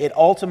 Okay, it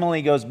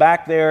ultimately goes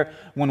back there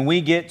when we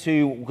get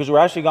to, because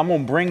I'm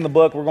going to bring the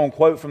book, we're going to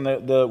quote from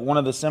the one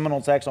of the seminal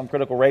texts on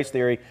critical race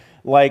theory.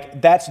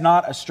 Like, that's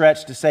not a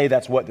stretch to say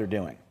that's what they're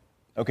doing.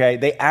 Okay,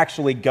 they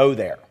actually go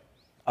there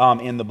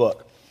in the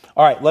book.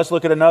 All right, let's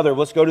look at another.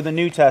 Let's go to the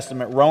New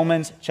Testament,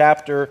 Romans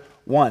chapter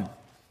 1.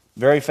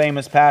 Very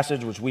famous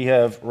passage, which we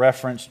have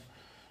referenced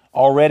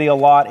already a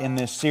lot in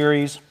this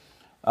series.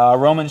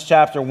 Romans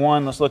chapter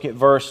 1, let's look at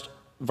verse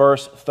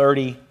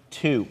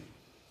 32.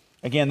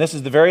 Again, this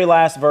is the very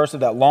last verse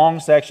of that long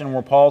section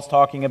where Paul's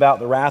talking about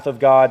the wrath of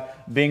God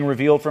being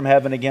revealed from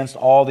heaven against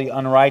all the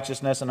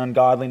unrighteousness and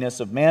ungodliness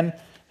of men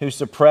who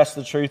suppress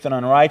the truth and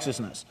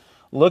unrighteousness.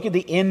 Look at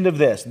the end of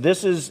this.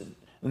 This is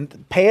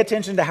Pay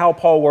attention to how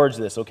Paul words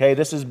this, okay?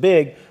 This is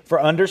big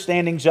for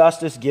understanding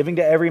justice, giving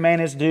to every man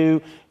his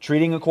due,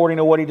 treating according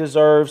to what he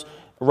deserves,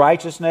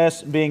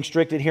 righteousness, being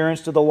strict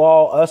adherence to the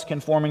law, us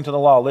conforming to the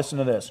law. Listen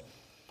to this.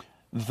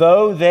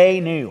 Though they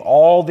knew,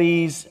 all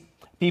these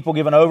people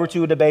given over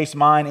to a debased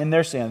mind in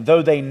their sin,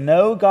 though they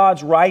know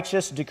God's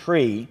righteous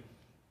decree,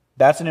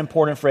 that's an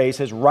important phrase,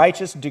 his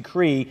righteous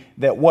decree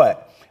that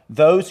what?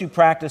 Those who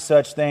practice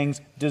such things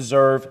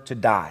deserve to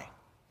die.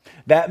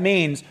 That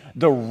means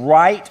the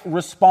right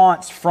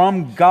response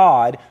from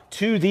God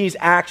to these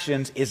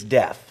actions is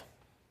death.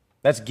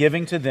 That's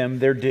giving to them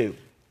their due.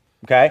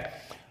 Okay?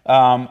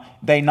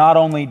 They not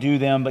only do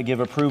them, but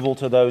give approval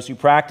to those who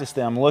practice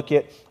them. Look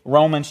at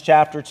Romans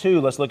chapter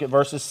 2. Let's look at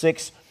verses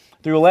 6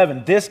 through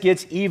 11. This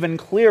gets even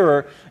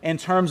clearer in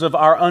terms of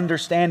our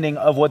understanding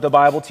of what the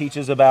Bible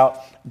teaches about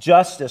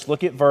justice.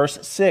 Look at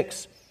verse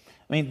 6.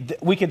 I mean,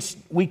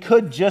 we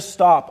could just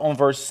stop on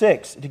verse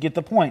 6 to get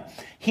the point.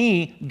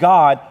 He,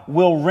 God,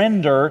 will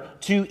render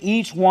to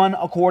each one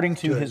according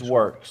to his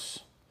works.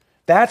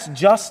 That's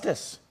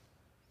justice.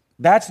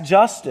 That's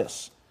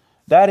justice.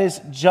 That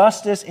is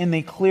justice in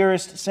the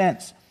clearest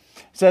sense.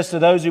 It says, to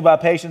those who by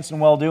patience and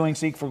well-doing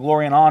seek for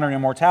glory and honor and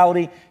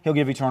immortality, he'll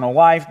give eternal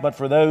life. But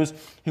for those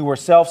who are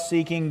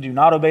self-seeking, do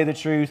not obey the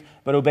truth,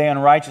 but obey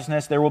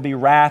unrighteousness, there will be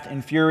wrath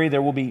and fury.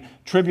 There will be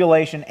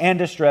tribulation and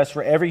distress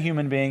for every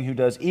human being who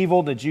does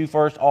evil, the Jew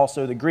first,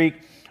 also the Greek.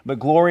 But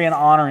glory and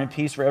honor and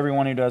peace for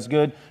everyone who does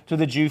good, to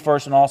the Jew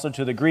first and also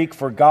to the Greek.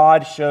 For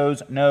God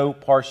shows no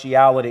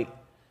partiality.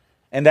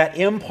 And that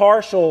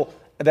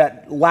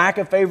lack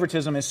of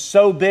favoritism is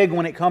so big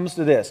when it comes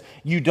to this.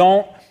 You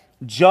don't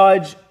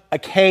judge a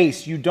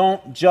case. You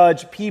don't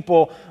judge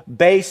people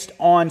based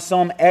on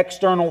some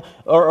external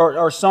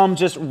or some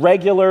just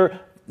regular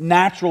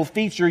natural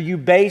feature. You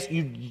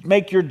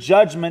make your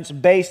judgments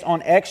based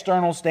on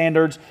external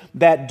standards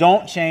that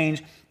don't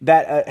change,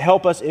 that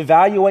help us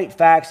evaluate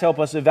facts, help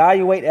us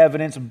evaluate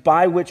evidence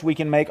by which we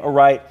can make a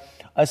right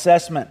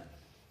assessment.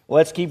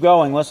 Let's keep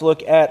going. Let's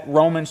look at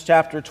Romans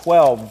chapter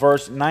 12,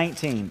 verse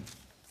 19.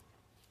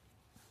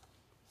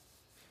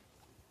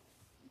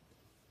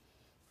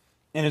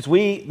 And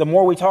the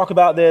more we talk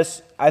about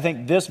this, I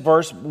think this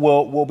verse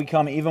will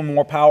become even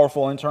more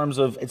powerful in terms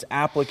of its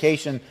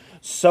application.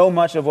 So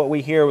much of what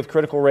we hear with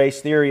critical race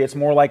theory, it's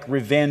more like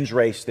revenge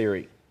race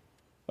theory.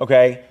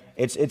 Okay?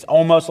 It's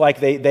almost like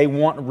they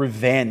want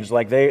revenge,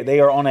 like they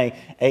are on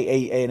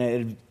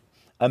a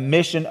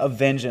mission of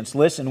vengeance.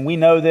 Listen, we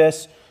know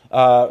this.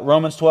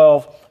 Romans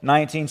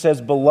 12:19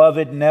 says,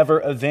 "Beloved, never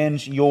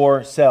avenge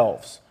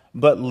yourselves,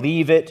 but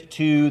leave it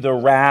to the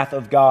wrath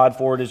of God,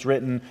 for it is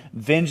written,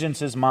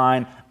 vengeance is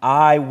mine,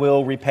 I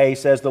will repay,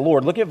 says the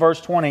Lord." Look at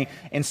verse 20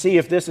 and see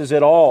if this is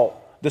at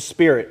all the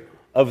spirit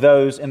of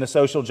those in the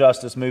social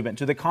justice movement.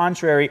 To the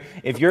contrary,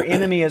 if your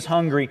enemy is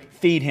hungry,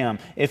 feed him.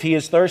 If he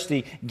is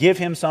thirsty, give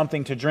him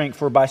something to drink,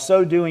 for by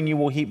so doing you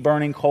will heap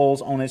burning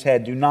coals on his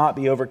head. Do not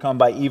be overcome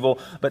by evil,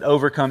 but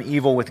overcome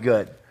evil with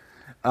good.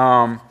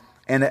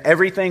 And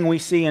everything we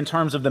see in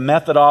terms of the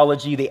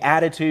methodology, the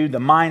attitude, the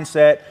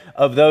mindset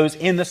of those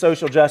in the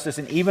social justice,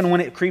 and even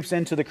when it creeps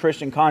into the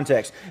Christian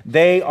context,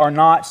 they are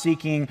not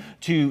seeking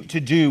to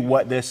do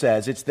what this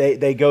says.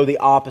 They go the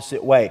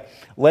opposite way.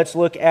 Let's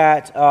look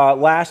at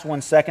last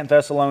one, 2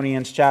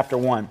 Thessalonians chapter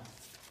 1,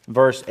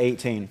 verse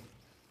 18.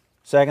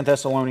 2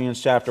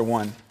 Thessalonians chapter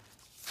 1.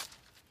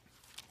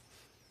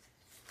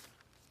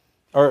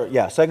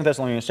 2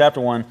 Thessalonians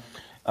chapter 1.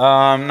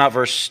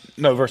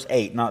 Verse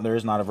 8. There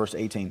is not a verse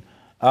 18.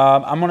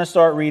 I'm going to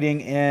start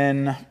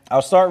reading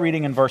I'll start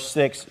reading in verse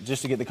 6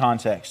 just to get the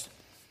context.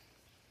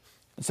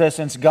 It says,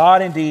 "Since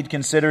God indeed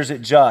considers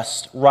it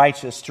just,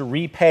 righteous, to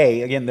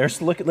repay," again,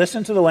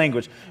 listen to the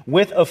language,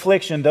 "with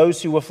affliction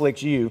those who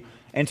afflict you,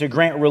 and to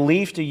grant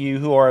relief to you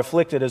who are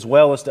afflicted as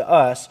well as to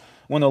us,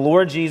 when the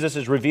Lord Jesus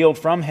is revealed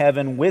from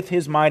heaven with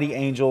his mighty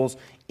angels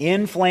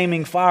in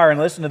flaming fire," and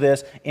listen to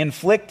this,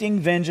 "inflicting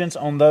vengeance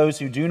on those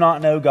who do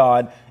not know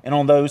God and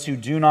on those who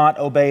do not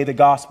obey the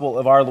gospel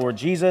of our Lord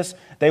Jesus.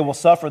 They will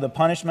suffer the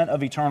punishment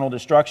of eternal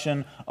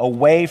destruction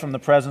away from the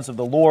presence of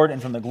the Lord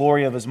and from the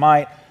glory of his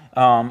might."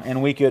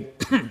 And we could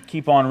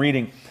keep on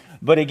reading.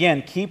 But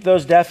again, keep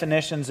those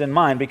definitions in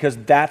mind, because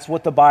that's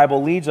what the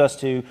Bible leads us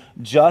to.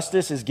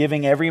 Justice is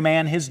giving every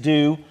man his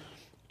due,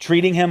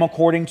 treating him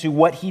according to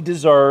what he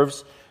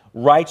deserves.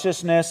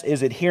 Righteousness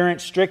is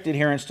strict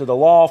adherence to the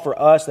law. For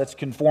us, that's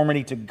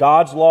conformity to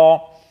God's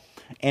law.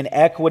 And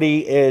equity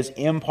is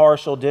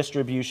impartial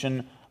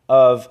distribution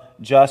of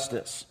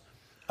justice.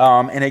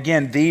 And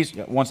again,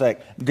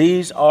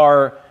 these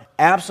are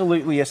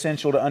absolutely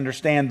essential to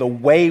understand the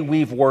way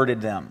we've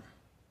worded them.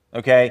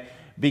 Okay?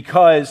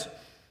 Because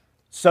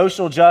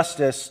social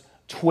justice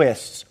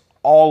twists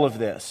all of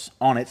this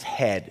on its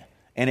head.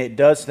 And it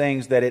does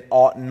things that it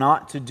ought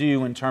not to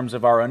do in terms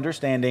of our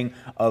understanding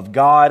of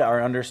God,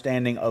 our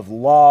understanding of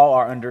law,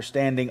 our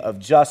understanding of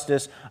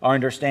justice, our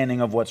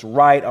understanding of what's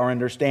right, our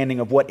understanding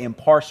of what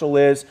impartial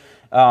is.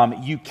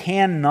 You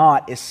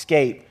cannot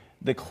escape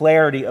the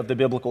clarity of the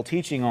biblical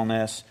teaching on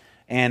this.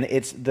 And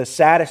it's the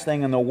saddest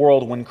thing in the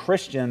world when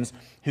Christians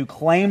who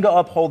claim to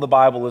uphold the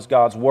Bible as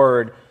God's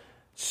Word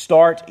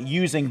start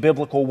using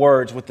biblical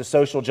words with the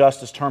social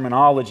justice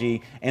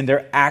terminology, and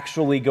they're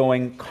actually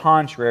going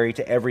contrary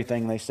to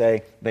everything they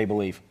say they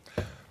believe.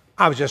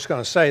 I was just going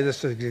to say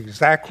this is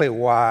exactly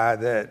why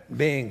that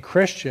being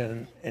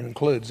Christian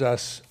includes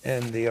us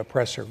in the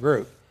oppressor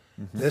group.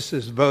 This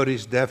is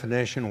Voddie's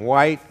definition: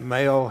 white,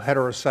 male,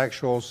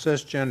 heterosexual,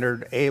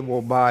 cisgendered,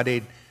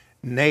 able-bodied,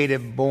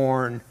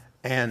 native-born,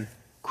 and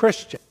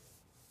Christian.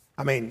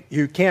 I mean,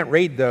 you can't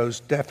read those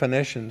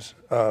definitions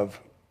of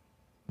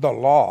the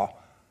law.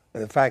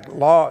 In fact,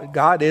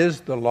 God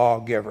is the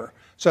lawgiver.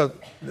 So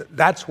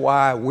that's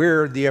why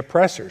we're the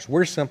oppressors.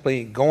 We're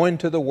simply going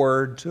to the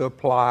Word to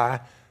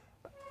apply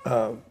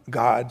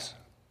God's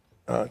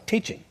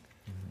teaching.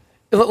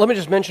 Let me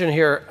just mention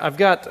here, I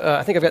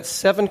think I've got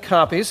 7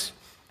 copies.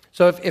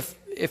 So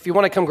if you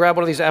want to come grab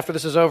one of these after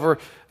this is over,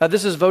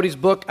 this is Voddie's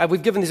book.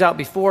 We've given these out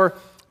before.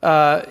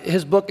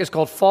 His book is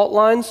called Fault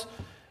Lines.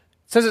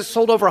 It says it's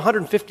sold over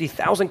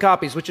 150,000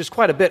 copies, which is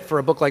quite a bit for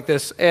a book like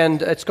this.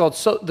 And it's called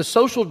The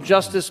Social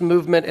Justice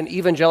Movement and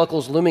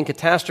Evangelicals' Looming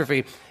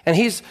Catastrophe. And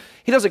he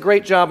does a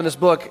great job in this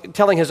book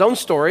telling his own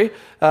story,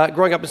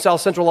 growing up in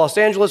South Central Los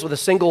Angeles with a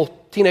single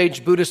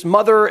teenage Buddhist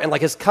mother, and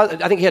like I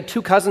think he had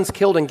 2 cousins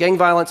killed in gang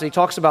violence, and he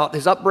talks about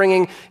his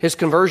upbringing, his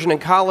conversion in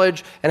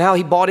college, and how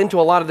he bought into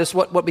a lot of this,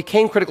 what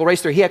became critical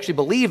race theory. He actually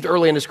believed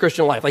early in his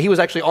Christian life. Like he was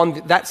actually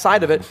on that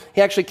side of it.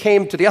 He actually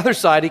came to the other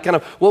side. He kind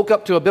of woke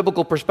up to a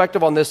biblical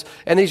perspective on this,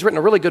 and he's written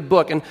a really good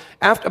book. And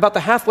about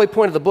the halfway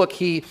point of the book,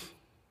 he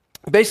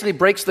basically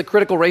breaks the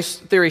critical race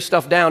theory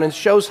stuff down and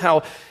shows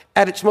how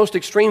at its most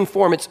extreme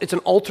form, it's an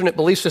alternate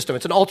belief system.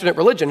 It's an alternate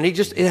religion. And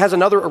it has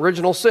another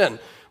original sin,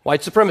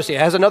 white supremacy. It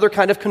has another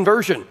kind of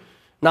conversion,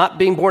 not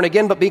being born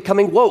again, but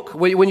becoming woke.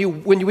 When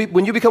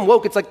you become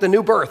woke, it's like the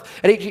new birth.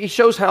 And he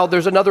shows how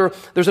there's another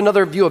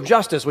view of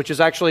justice, which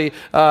is actually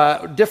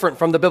different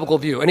from the biblical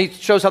view. And he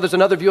shows how there's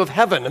another view of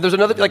heaven. And there's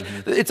another,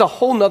 it's a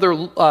whole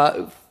nother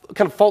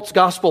kind of false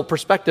gospel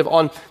perspective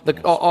on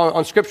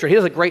Scripture. He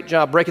does a great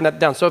job breaking that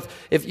down. So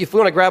if we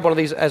want to grab one of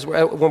these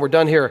when we're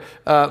done here,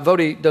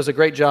 Voddie does a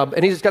great job,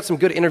 and he's got some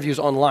good interviews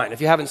online. If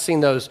you haven't seen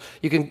those,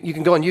 you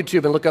can go on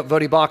YouTube and look up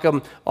Voddie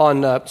Baucham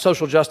on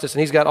social justice, and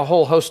he's got a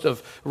whole host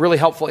of really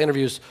helpful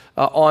interviews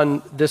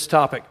on this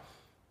topic.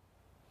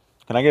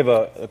 Can I give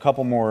a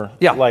couple more?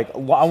 Yeah. I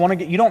want to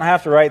get. You don't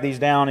have to write these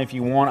down. If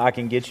you want, I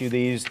can get you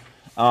these.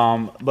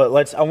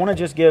 But I want to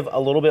just give a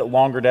little bit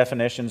longer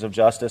definitions of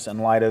justice in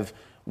light of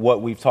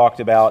what we've talked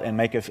about, and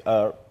make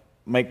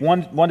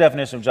one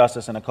definition of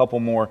justice and a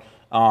couple more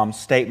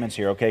statements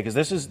here, okay? Because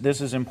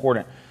this is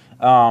important.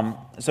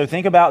 So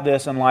think about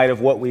this in light of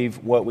what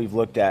we've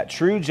looked at.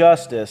 True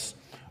justice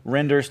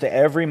renders to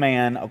every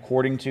man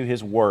according to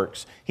his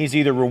works. He's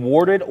either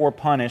rewarded or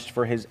punished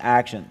for his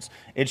actions.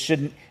 It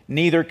should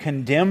neither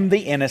condemn the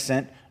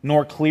innocent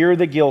nor clear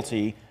the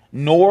guilty,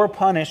 nor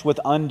punish with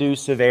undue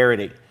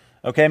severity.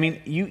 Okay, I mean,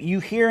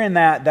 you hear in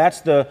that's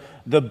the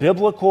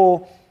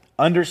biblical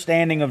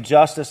understanding of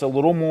justice a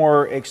little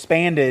more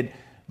expanded,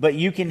 but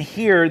you can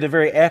hear the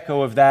very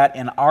echo of that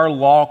in our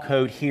law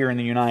code here in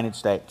the United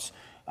States.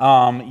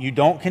 You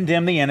don't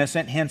condemn the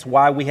innocent, hence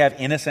why we have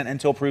innocent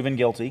until proven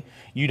guilty.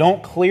 You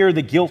don't clear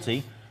the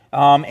guilty,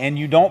 and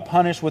you don't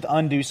punish with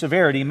undue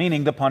severity,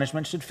 meaning the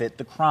punishment should fit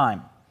the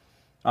crime.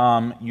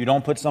 You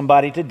don't put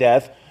somebody to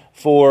death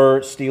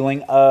for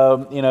stealing a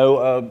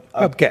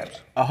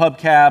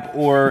hubcap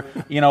or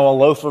a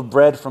loaf of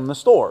bread from the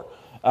store.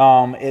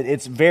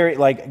 It's very,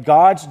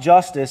 God's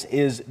justice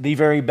is the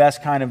very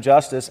best kind of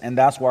justice, and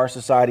that's why our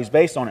society is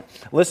based on it.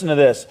 Listen to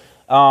this.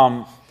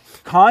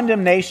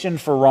 Condemnation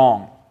for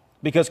wrong.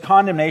 Because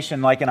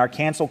condemnation, like in our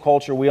cancel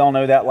culture, we all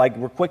know that,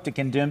 we're quick to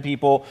condemn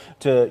people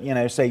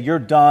to, say, you're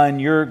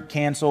done, you're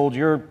canceled,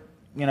 you're,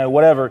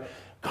 whatever.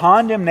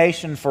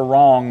 Condemnation for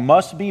wrong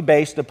must be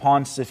based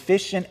upon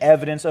sufficient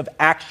evidence of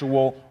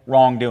actual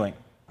wrongdoing.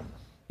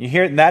 You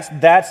hear,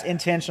 that's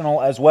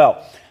intentional as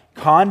well.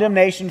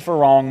 Condemnation for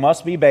wrong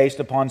must be based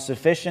upon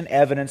sufficient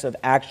evidence of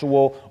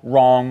actual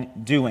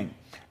wrongdoing.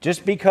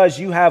 Just because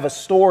you have a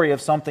story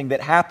of something that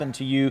happened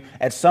to you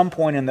at some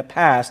point in the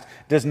past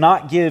does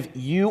not give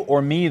you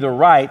or me the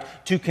right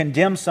to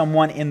condemn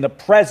someone in the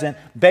present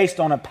based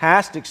on a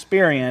past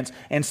experience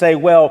and say,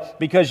 well,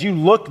 because you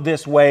look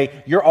this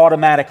way, you're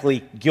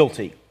automatically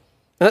guilty.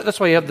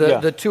 That's why you have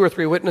the 2 or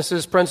 3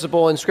 witnesses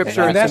principle in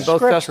Scripture. And that's in both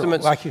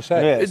Testaments. Like you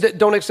said.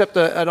 Don't accept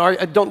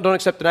don't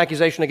accept an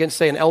accusation against,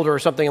 say, an elder or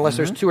something unless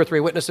there's 2 or 3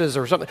 witnesses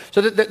or something.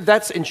 So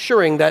that's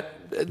ensuring that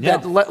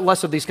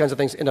less of these kinds of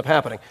things end up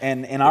happening.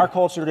 And in our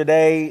culture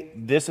today,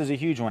 this is a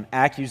huge one.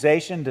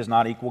 Accusation does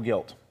not equal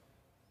guilt.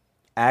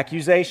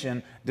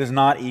 Accusation does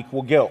not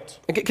equal guilt.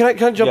 Can I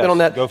jump Yes, in on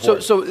that? go for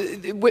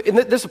it. And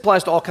this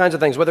applies to all kinds of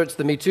things, whether it's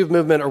the Me Too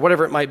movement or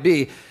whatever it might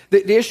be.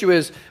 The issue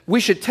is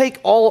we should take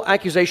all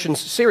accusations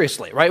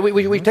seriously, right?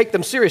 We take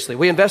them seriously.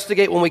 We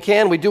investigate when we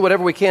can. We do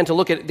whatever we can to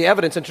look at the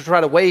evidence and to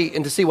try to weigh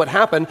and to see what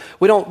happened.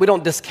 We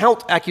don't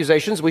discount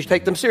accusations. We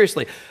take them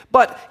seriously.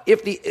 But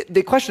if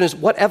the question is,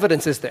 what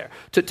evidence is there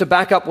to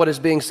back up what is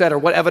being said, or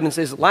what evidence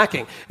is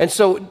lacking? And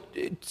so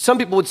some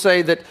people would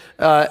say that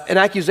an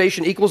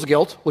accusation equals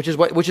guilt, which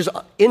is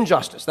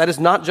injustice. That is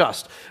not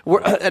just.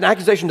 An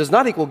accusation does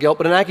not equal guilt,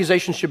 but an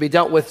accusation should be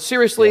dealt with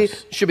seriously,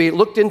 should be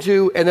looked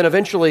into, and then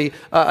eventually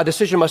a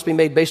decision must be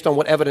made based on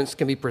what evidence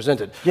can be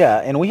presented. Yeah,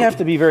 and we have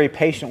to be very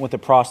patient with the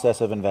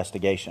process of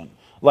investigation.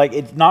 Like,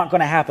 it's not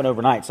going to happen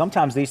overnight.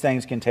 Sometimes these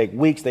things can take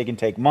weeks, they can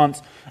take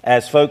months,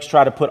 as folks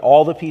try to put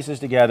all the pieces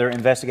together,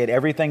 investigate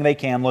everything they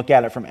can, look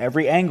at it from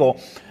every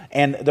angle.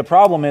 And the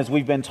problem is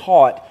we've been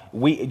taught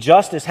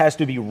justice has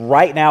to be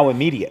right now,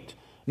 immediate.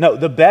 No,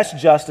 the best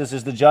justice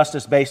is the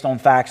justice based on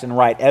facts and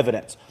right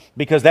evidence,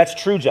 because that's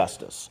true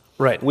justice.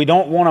 Right. We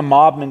don't want a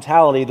mob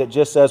mentality that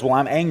just says, well,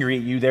 I'm angry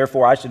at you,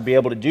 therefore I should be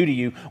able to do to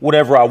you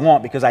whatever I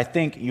want because I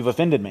think you've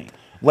offended me.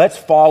 Let's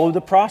follow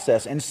the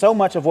process. And so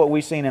much of what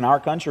we've seen in our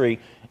country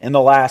in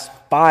the last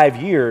 5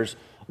 years,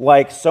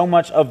 like so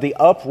much of the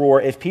uproar,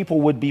 if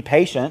people would be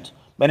patient,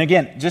 and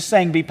again, just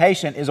saying be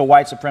patient is a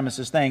white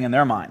supremacist thing in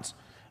their minds.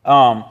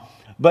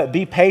 But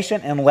be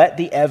patient and let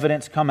the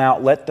evidence come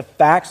out. Let the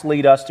facts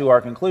lead us to our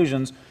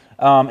conclusions.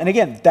 And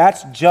again,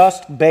 that's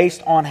just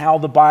based on how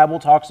the Bible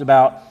talks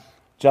about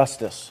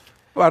justice.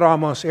 But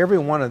almost every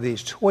one of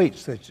these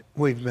tweets that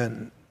we've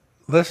been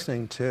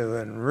listening to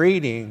and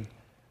reading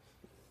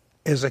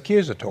is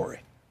accusatory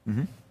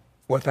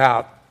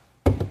without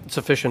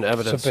Sufficient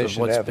evidence of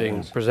what's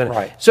being presented.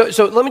 Right.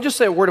 So let me just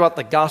say a word about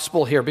the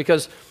gospel here,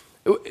 because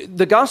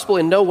the gospel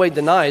in no way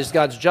denies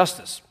God's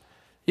justice.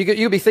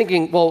 You'd be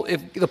thinking, well,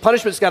 if the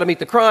punishment's got to meet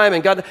the crime,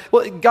 and God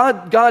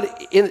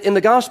in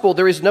the gospel,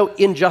 there is no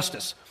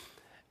injustice.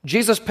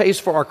 Jesus pays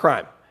for our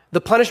crime. The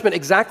punishment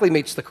exactly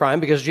meets the crime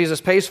because Jesus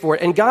pays for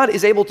it, and God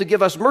is able to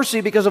give us mercy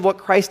because of what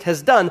Christ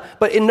has done,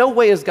 but in no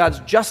way is God's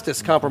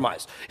justice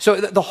compromised. So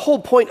the whole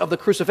point of the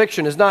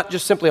crucifixion is not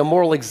just simply a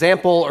moral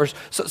example or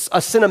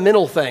a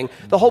sentimental thing.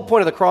 The whole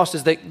point of the cross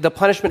is that the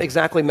punishment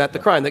exactly met the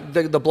crime.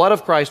 The blood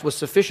of Christ was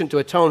sufficient to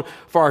atone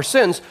for our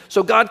sins,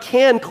 so God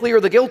can clear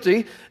the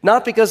guilty,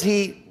 not because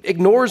he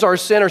ignores our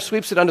sin or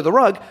sweeps it under the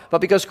rug, but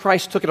because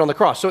Christ took it on the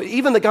cross. So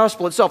even the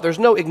gospel itself, there's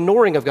no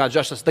ignoring of God's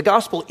justice. The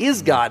gospel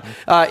is God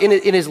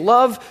in his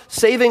love,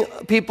 saving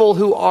people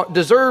who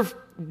deserve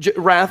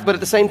wrath, but at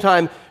the same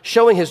time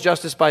showing his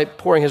justice by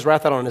pouring his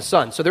wrath out on his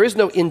son. So there is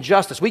no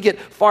injustice. We get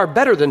far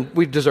better than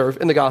we deserve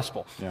in the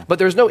gospel, but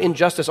there's no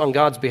injustice on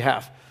God's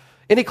behalf.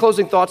 Any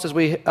closing thoughts as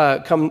we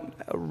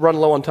run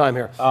low on time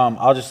here?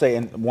 I'll just say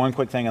one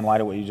quick thing in light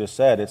of what you just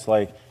said. It's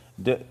like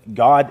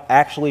God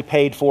actually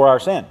paid for our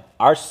sin.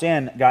 Our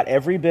sin got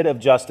every bit of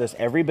justice,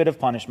 every bit of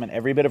punishment,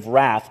 every bit of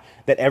wrath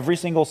that every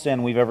single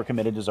sin we've ever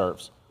committed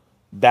deserves.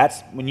 That's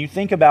when you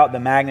think about the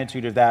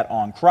magnitude of that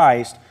on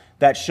Christ,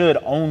 that should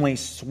only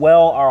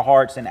swell our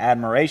hearts in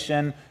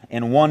admiration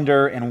and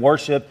wonder and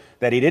worship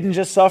that he didn't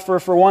just suffer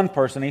for one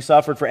person, he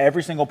suffered for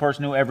every single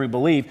person who will ever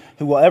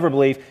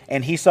believe,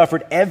 and he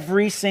suffered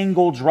every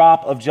single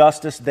drop of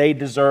justice they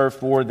deserve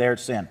for their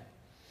sin.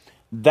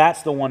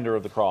 That's the wonder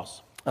of the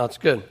cross. Oh, that's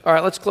good. All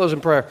right, let's close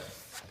in prayer.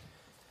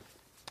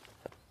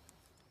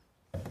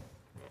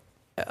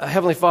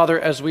 Heavenly Father,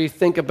 as we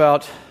think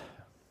about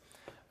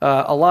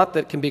a lot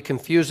that can be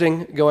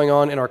confusing going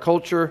on in our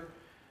culture,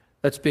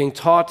 that's being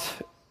taught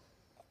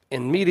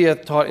in media,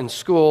 taught in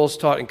schools,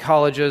 taught in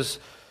colleges,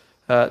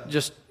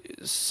 just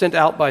sent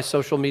out by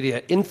social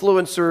media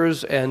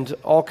influencers and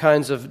all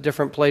kinds of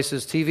different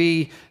places,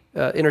 TV,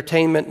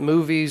 entertainment,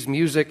 movies,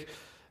 music.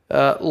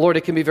 Lord,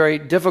 it can be very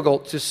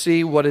difficult to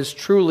see what is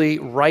truly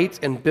right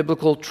and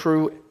biblical,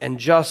 true and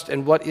just,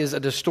 and what is a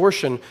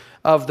distortion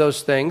of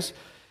those things.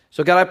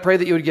 So God, I pray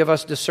that you would give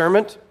us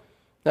discernment.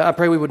 I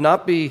pray we would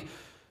not be,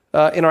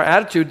 in our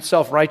attitude,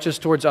 self-righteous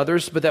towards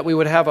others, but that we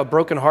would have a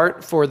broken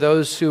heart for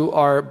those who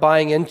are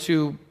buying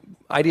into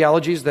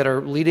ideologies that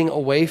are leading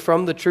away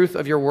from the truth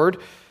of your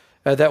word,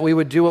 that we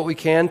would do what we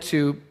can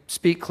to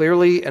speak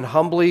clearly and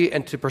humbly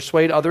and to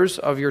persuade others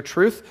of your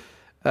truth.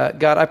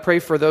 God, I pray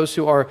for those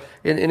who are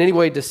in any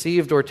way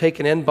deceived or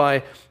taken in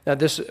by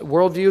this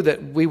worldview,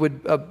 that we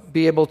would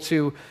be able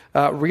to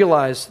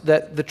realize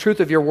that the truth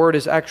of your word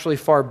is actually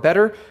far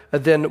better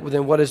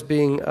than what is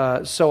being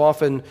so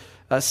often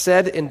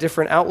said in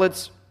different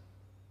outlets.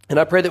 And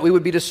I pray that we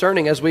would be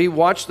discerning as we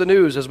watch the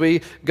news, as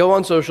we go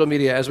on social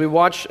media, as we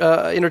watch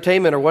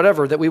entertainment or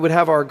whatever, that we would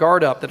have our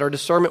guard up, that our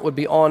discernment would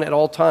be on at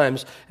all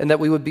times, and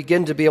that we would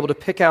begin to be able to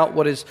pick out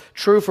what is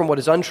true from what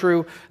is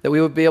untrue, that we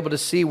would be able to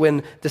see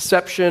when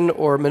deception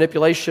or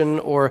manipulation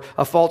or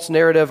a false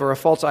narrative or a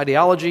false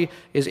ideology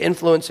is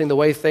influencing the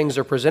way things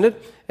are presented.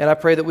 And I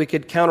pray that we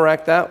could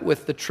counteract that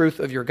with the truth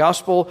of your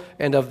gospel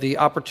and of the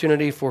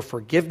opportunity for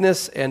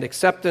forgiveness and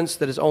acceptance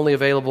that is only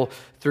available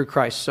through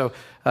Christ. So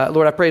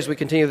Lord, I pray as we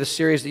continue this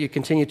series that you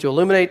continue to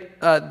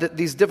illuminate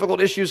these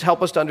difficult issues,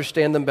 help us to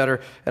understand them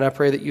better, and I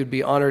pray that you'd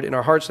be honored in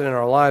our hearts and in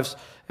our lives,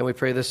 and we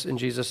pray this in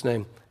Jesus'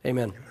 name.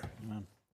 Amen.